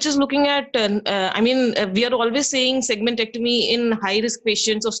trial which is looking at, we are always saying segmentectomy in high-risk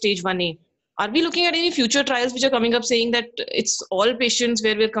patients of stage 1A. Are we looking at any future trials which are coming up saying that it's all patients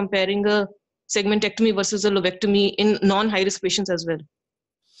where we're comparing a segmentectomy versus a lobectomy in non-high-risk patients as well?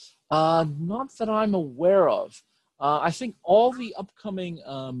 Not that I'm aware of. I think all the upcoming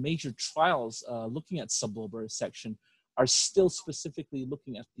major trials looking at sublobar resection are still specifically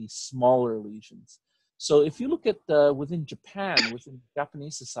looking at the smaller lesions. So if you look at within Japan, within the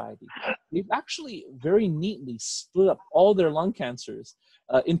Japanese society, they've actually very neatly split up all their lung cancers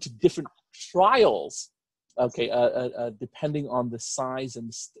into different trials, okay, depending on the size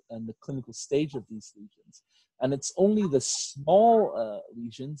and the clinical stage of these lesions. And it's only the small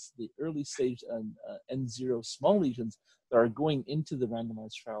lesions, the early stage N0 small lesions, that are going into the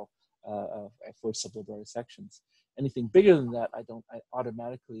randomized trial for sublobar resections. Anything bigger than that, I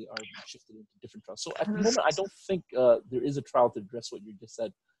automatically are shifted into different trials. So at the moment, I don't think there is a trial to address what you just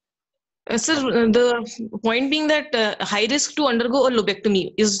said. Sir, the point being that high risk to undergo a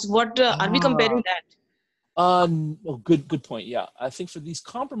lobectomy is what, are we comparing that? Good point. Yeah, I think for these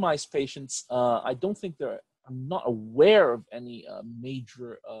compromised patients, I don't think I'm not aware of any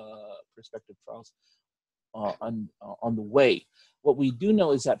major prospective trials on the way. What we do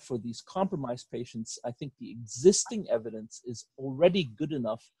know is that for these compromised patients, I think the existing evidence is already good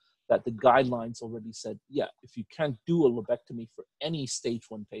enough that the guidelines already said, yeah, if you can't do a lobectomy for any stage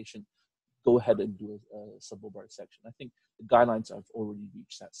 1 patient, go ahead and do a sublobar resection. I think the guidelines have already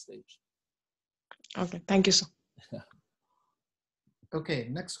reached that stage. Okay, thank you, sir. Okay,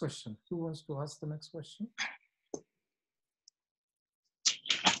 next question. Who wants to ask the next question?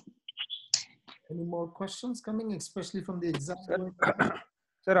 Any more questions coming, especially from the exam?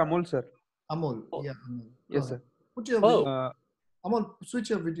 Sir, Amol, sir. Amol, yeah. Amol. Yes, sir. Put your video. Amol, switch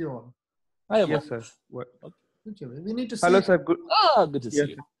your video on. Hi, Amol. Yes, sir. What? We need to see. Hello, sir. Good. Good to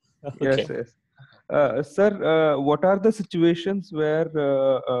see you. Okay. Yes. Sir, what are the situations where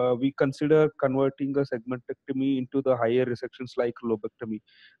we consider converting a segmentectomy into the higher resections like lobectomy?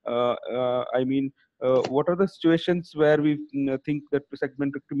 What are the situations where we think that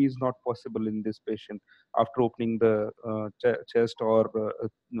segmentectomy is not possible in this patient after opening the chest or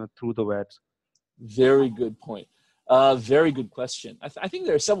through the VADs? Very good point. Very good question. I think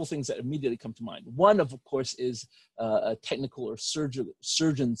there are several things that immediately come to mind. One, of course, is technical or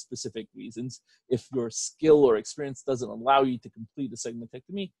surgeon-specific reasons. If your skill or experience doesn't allow you to complete a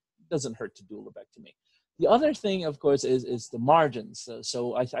segmentectomy, it doesn't hurt to do a lobectomy. The other thing, of course, is the margins.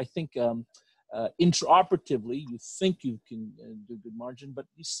 So I think intraoperatively, you think you can do good margin, but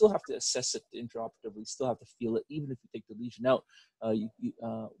you still have to assess it intraoperatively. You still have to feel it, even if you take the lesion out.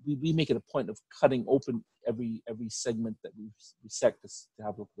 We make it a point of cutting open every segment that we resect to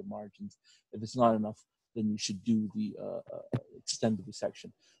have a look at the margins. If it's not enough, then you should do the extended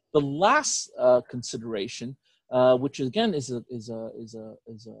resection. The last consideration, which again is a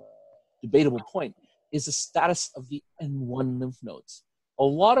debatable point, is the status of the N1 lymph nodes. A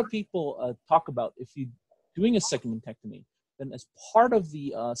lot of people talk about if you're doing a segmentectomy, then as part of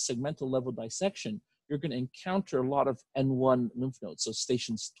the segmental level dissection, you're going to encounter a lot of N1 lymph nodes, so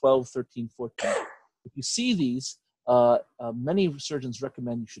stations 12, 13, 14. If you see these, many surgeons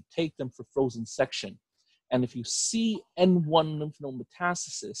recommend you should take them for frozen section. And if you see N1 lymph node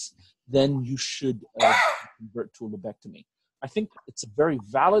metastasis, then you should convert to a lobectomy. I think it's a very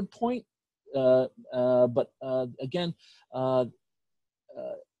valid point, but again,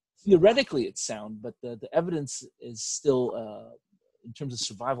 theoretically it's sound, but the evidence is still, in terms of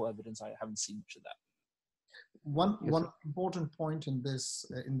survival evidence, I haven't seen much of that. One important point in this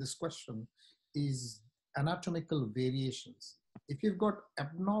question is anatomical variations. If you've got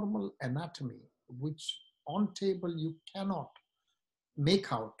abnormal anatomy, which on table you cannot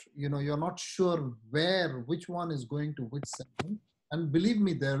make out, you're not sure which one is going to which segment. And believe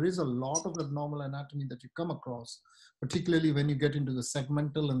me, there is a lot of abnormal anatomy that you come across, particularly when you get into the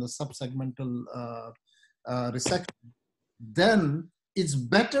segmental and the subsegmental resection. Then it's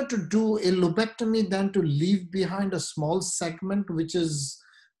better to do a lobectomy than to leave behind a small segment which is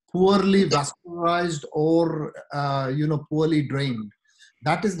poorly vascularized or poorly drained.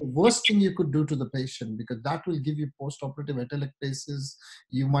 That is the worst thing you could do to the patient, because that will give you post-operative atelectasis.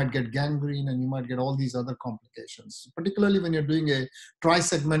 You might get gangrene and you might get all these other complications, particularly when you're doing a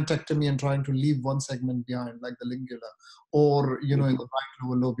trisegmentectomy and trying to leave one segment behind, like the lingula, or in the right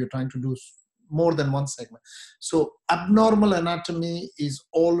lower lobe, you're trying to do more than one segment. So abnormal anatomy is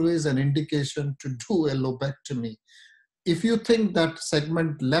always an indication to do a lobectomy. If you think that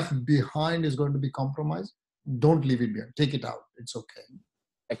segment left behind is going to be compromised, don't leave it behind. Take it out. It's okay.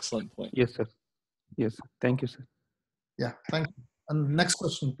 Excellent point. Yes, sir. Yes, sir. Thank you, sir. Yeah, thank you. And next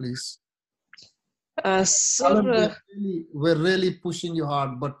question, please. Sir, Alan, we're really pushing you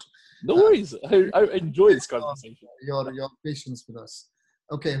hard, but no worries. I enjoy this conversation. Your patience with us.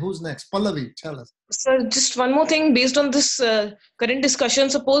 Okay, who's next? Pallavi, tell us. Sir, just one more thing based on this current discussion.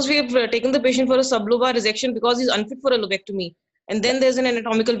 Suppose we have taken the patient for a sublobar resection because he's unfit for a lobectomy, and then there's an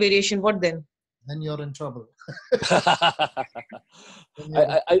anatomical variation. What then? Then you're in trouble.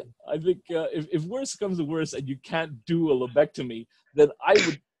 I think if worse comes to worse and you can't do a lobectomy, then I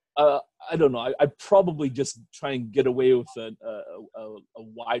would, I don't know, I'd probably just try and get away with a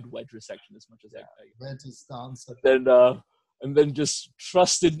wide wedge resection as much as I can. Wedge is the answer. And then just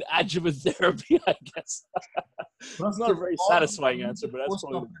trust in adjuvant therapy, I guess. It's not a very satisfying answer, but that's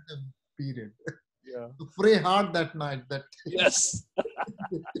probably the period. Yeah. So pray hard that night that yes,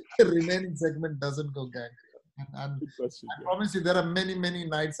 the remaining segment doesn't go gangrene. And question, I promise you, there are many, many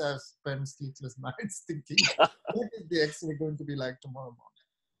nights I've spent sleepless nights thinking, what is the X-ray going to be like tomorrow morning?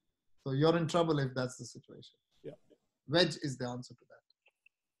 So you're in trouble if that's the situation. Yeah. Wedge is the answer to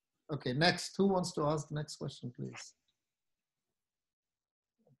that. Okay, next. Who wants to ask the next question, please?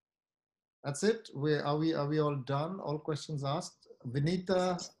 That's it. Are we all done? All questions asked.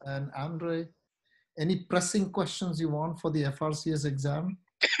 Vinita and Andre, any pressing questions you want for the FRCS exam?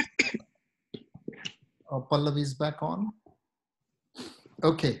 Pallavi's back on.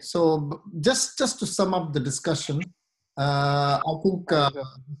 Okay, so just to sum up the discussion, I think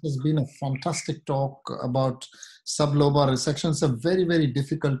this has been a fantastic talk about sublobar resection. It's a very, very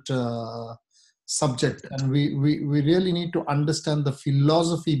difficult subject, and we really need to understand the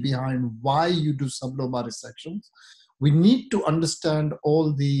philosophy behind why you do sublobar resections. We need to understand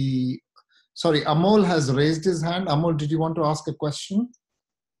all the... Sorry, Amol has raised his hand. Amol, did you want to ask a question?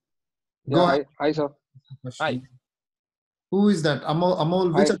 Go ahead. Hi, sir. Hi. Who is that?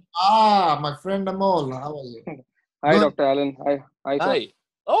 Amol, which... my friend Amol. How are you? Hi, Dr. Alan. Hi, sir. Hi.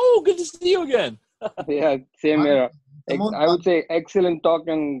 Oh, good to see you again. Yeah, same here. I would say excellent talk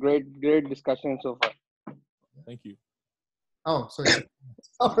and great discussion so far. Thank you. Oh, sorry.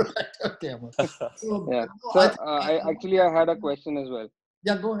 All right. Okay, Amol. So, yeah. So I had a question as well.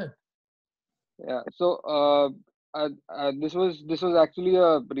 Yeah, go ahead. Yeah. So this was actually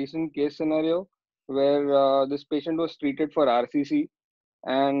a recent case scenario where this patient was treated for RCC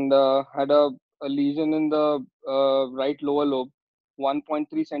and had a lesion in the right lower lobe,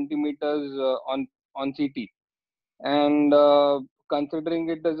 1.3 centimeters on CT. And considering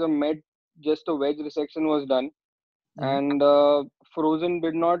it as a med, just a wedge resection was done, and frozen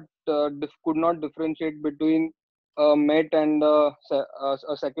could not differentiate between a met and a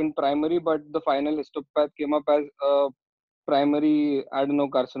second primary, but the final histopath came up as a primary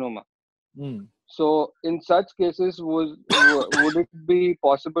adenocarcinoma. So in such cases, would it be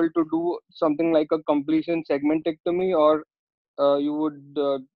possible to do something like a completion segmentectomy, or you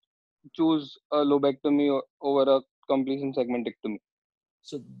would choose a lobectomy over a completion segmentectomy?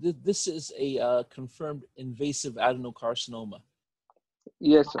 So this is a confirmed invasive adenocarcinoma.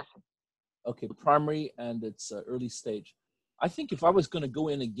 Yes, sir. Okay, primary and it's early stage. I think if I was going to go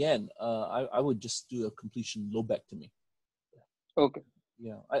in again, I would just do a completion lobectomy. Okay.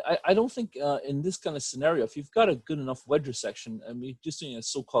 Yeah, I don't think in this kind of scenario, if you've got a good enough wedge resection, I mean, just doing a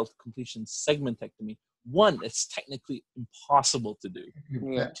so-called completion segmentectomy, one, it's technically impossible to do.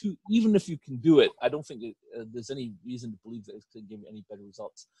 Yeah. Two, even if you can do it, I don't think there's any reason to believe that it's going to give you any better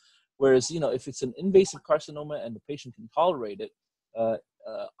results. Whereas, you know, if it's an invasive carcinoma and the patient can tolerate it,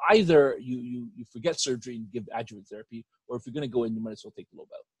 either you forget surgery and give adjuvant therapy, or if you're going to go in, you might as well take the lobe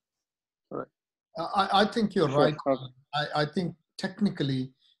out. Right. I think you're right. Okay. I think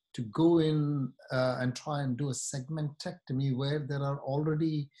technically to go in and try and do a segmentectomy where there are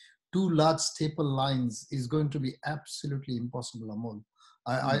already two large staple lines is going to be absolutely impossible, Amol.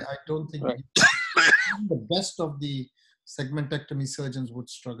 I don't think the best of the segmentectomy surgeons would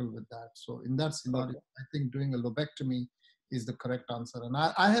struggle with that. So in that scenario, I think doing a lobectomy is the correct answer. And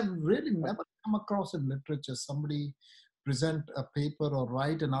I have really never come across in literature somebody present a paper or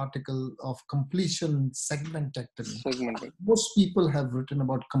write an article of completion segmentectomy. Most people have written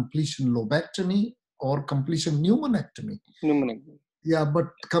about completion lobectomy or completion pneumonectomy. Yeah,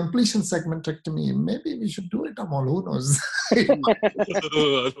 but completion segmentectomy, maybe we should do it, Amal, who knows?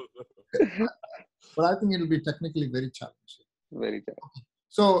 But I think it'll be technically very challenging. Very challenging.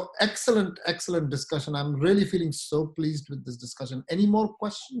 So excellent discussion. I'm really feeling so pleased with this discussion. Any more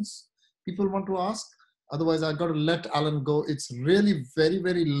questions people want to ask? Otherwise, I've got to let Alan go. It's really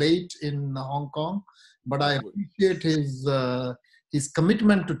very late in Hong Kong, but I appreciate his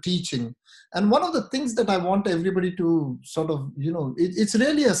commitment to teaching. And one of the things that I want everybody to sort of, you know, it's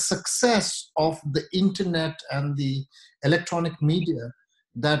really a success of the internet and the electronic media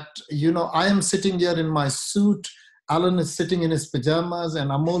that, you know, I am sitting here in my suit, Alan is sitting in his pajamas,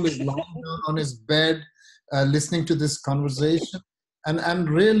 and Amol is lying down on his bed listening to this conversation. And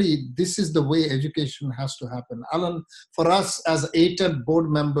really, this is the way education has to happen. Alan, for us as ATEB board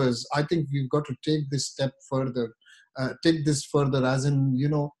members, I think we've got to take this step further, as in, you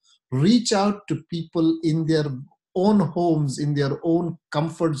know, reach out to people in their own homes, in their own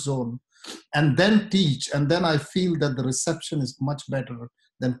comfort zone, and then teach. And then I feel that the reception is much better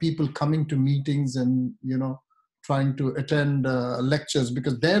than people coming to meetings and, you know, trying to attend lectures,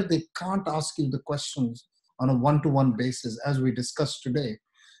 because there they can't ask you the questions on a one-to-one basis, as we discussed today.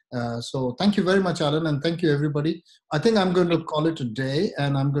 So thank you very much, Alan, and thank you, everybody. I think I'm going to call it a day,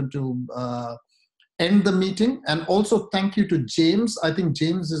 and I'm going to end the meeting. And also thank you to James. I think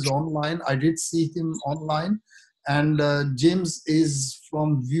James is online. I did see him online. And James is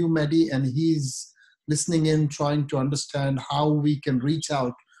from ViewMedi, and he's listening in, trying to understand how we can reach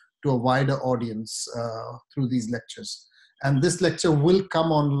out to a wider audience through these lectures. And this lecture will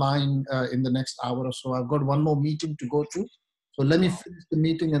come online in the next hour or so. I've got one more meeting to go to. So let me finish the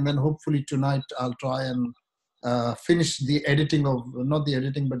meeting, and then hopefully tonight I'll try and finish the editing of, not the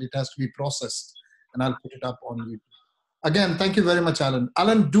editing, but it has to be processed, and I'll put it up on YouTube. Again, thank you very much, Alan.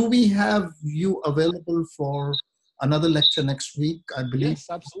 Alan, do we have you available for another lecture next week? I believe. Yes,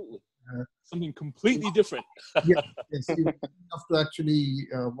 absolutely. Something completely different. Yes, you have to actually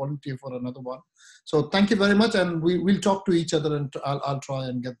volunteer for another one. So thank you very much, and we'll talk to each other, and I'll try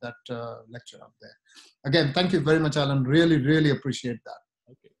and get that lecture up there. Again, thank you very much, Alan. Really appreciate that.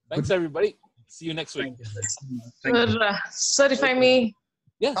 Okay, thanks everybody. See you next week. Sir, if I may.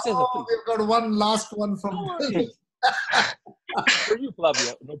 Yes, oh, we've got one last one from for you,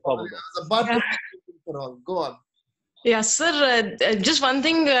 Flavia. No problem. I was about to go on. Yeah, sir, just one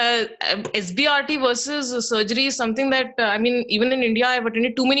thing, SBRT versus surgery is something that, I mean, even in India, I've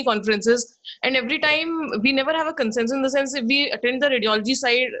attended too many conferences, and every time we never have a consensus, in the sense if we attend the radiology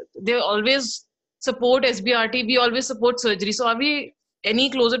side, they always support SBRT, we always support surgery. So are we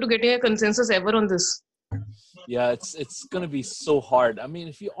any closer to getting a consensus ever on this? Yeah, it's going to be so hard. I mean,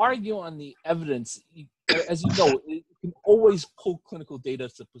 if you argue on the evidence, as you know, you can always pull clinical data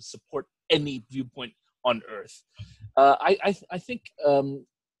to support any viewpoint on earth. I think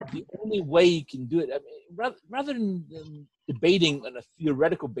the only way you can do it, I mean, rather than debating on a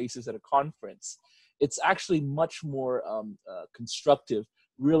theoretical basis at a conference, it's actually much more constructive,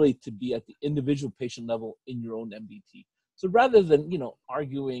 really, to be at the individual patient level in your own MDT. So rather than, you know,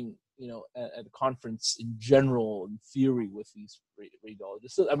 arguing, you know, at a conference in general, in theory, with these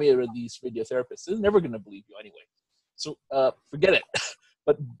radiologists, I mean, or these radiotherapists, they're never going to believe you anyway. So forget it.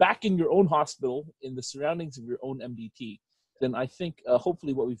 But back in your own hospital, in the surroundings of your own MDT, then I think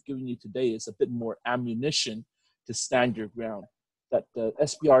hopefully what we've given you today is a bit more ammunition to stand your ground. That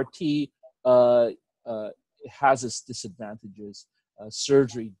SBRT has its disadvantages.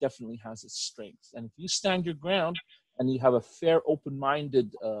 Surgery definitely has its strengths. And if you stand your ground and you have a fair,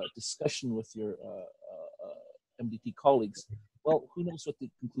 open-minded discussion with your MDT colleagues, well, who knows what the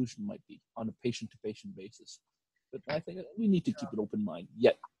conclusion might be on a patient-to-patient basis. But I think we need to keep an open mind,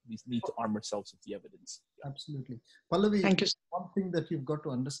 yet we need to arm ourselves with the evidence. Absolutely. Pallavi, Thank you. one thing that you've got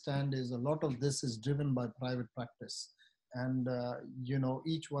to understand is a lot of this is driven by private practice. And, you know,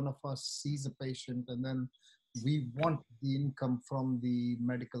 each one of us sees a patient and then we want the income from the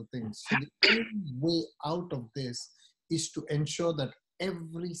medical things. So the only way out of this is to ensure that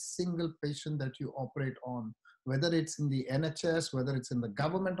every single patient that you operate on, whether it's in the NHS, whether it's in the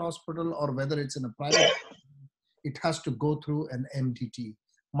government hospital, or whether it's in a private, it has to go through an MDT,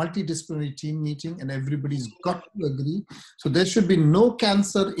 multidisciplinary team meeting, and everybody's got to agree. So there should be no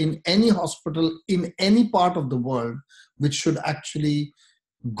cancer in any hospital in any part of the world which should actually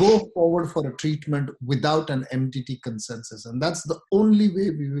go forward for a treatment without an MDT consensus. And that's the only way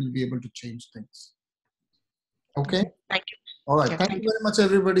we will be able to change things. Okay? Thank you. All right. Yeah, Thank you very much,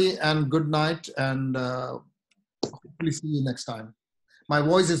 everybody, and good night. And hopefully see you next time. My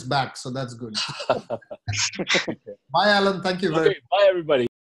voice is back, so that's good. Bye, Alan. Thank you very much. Okay, bye, everybody.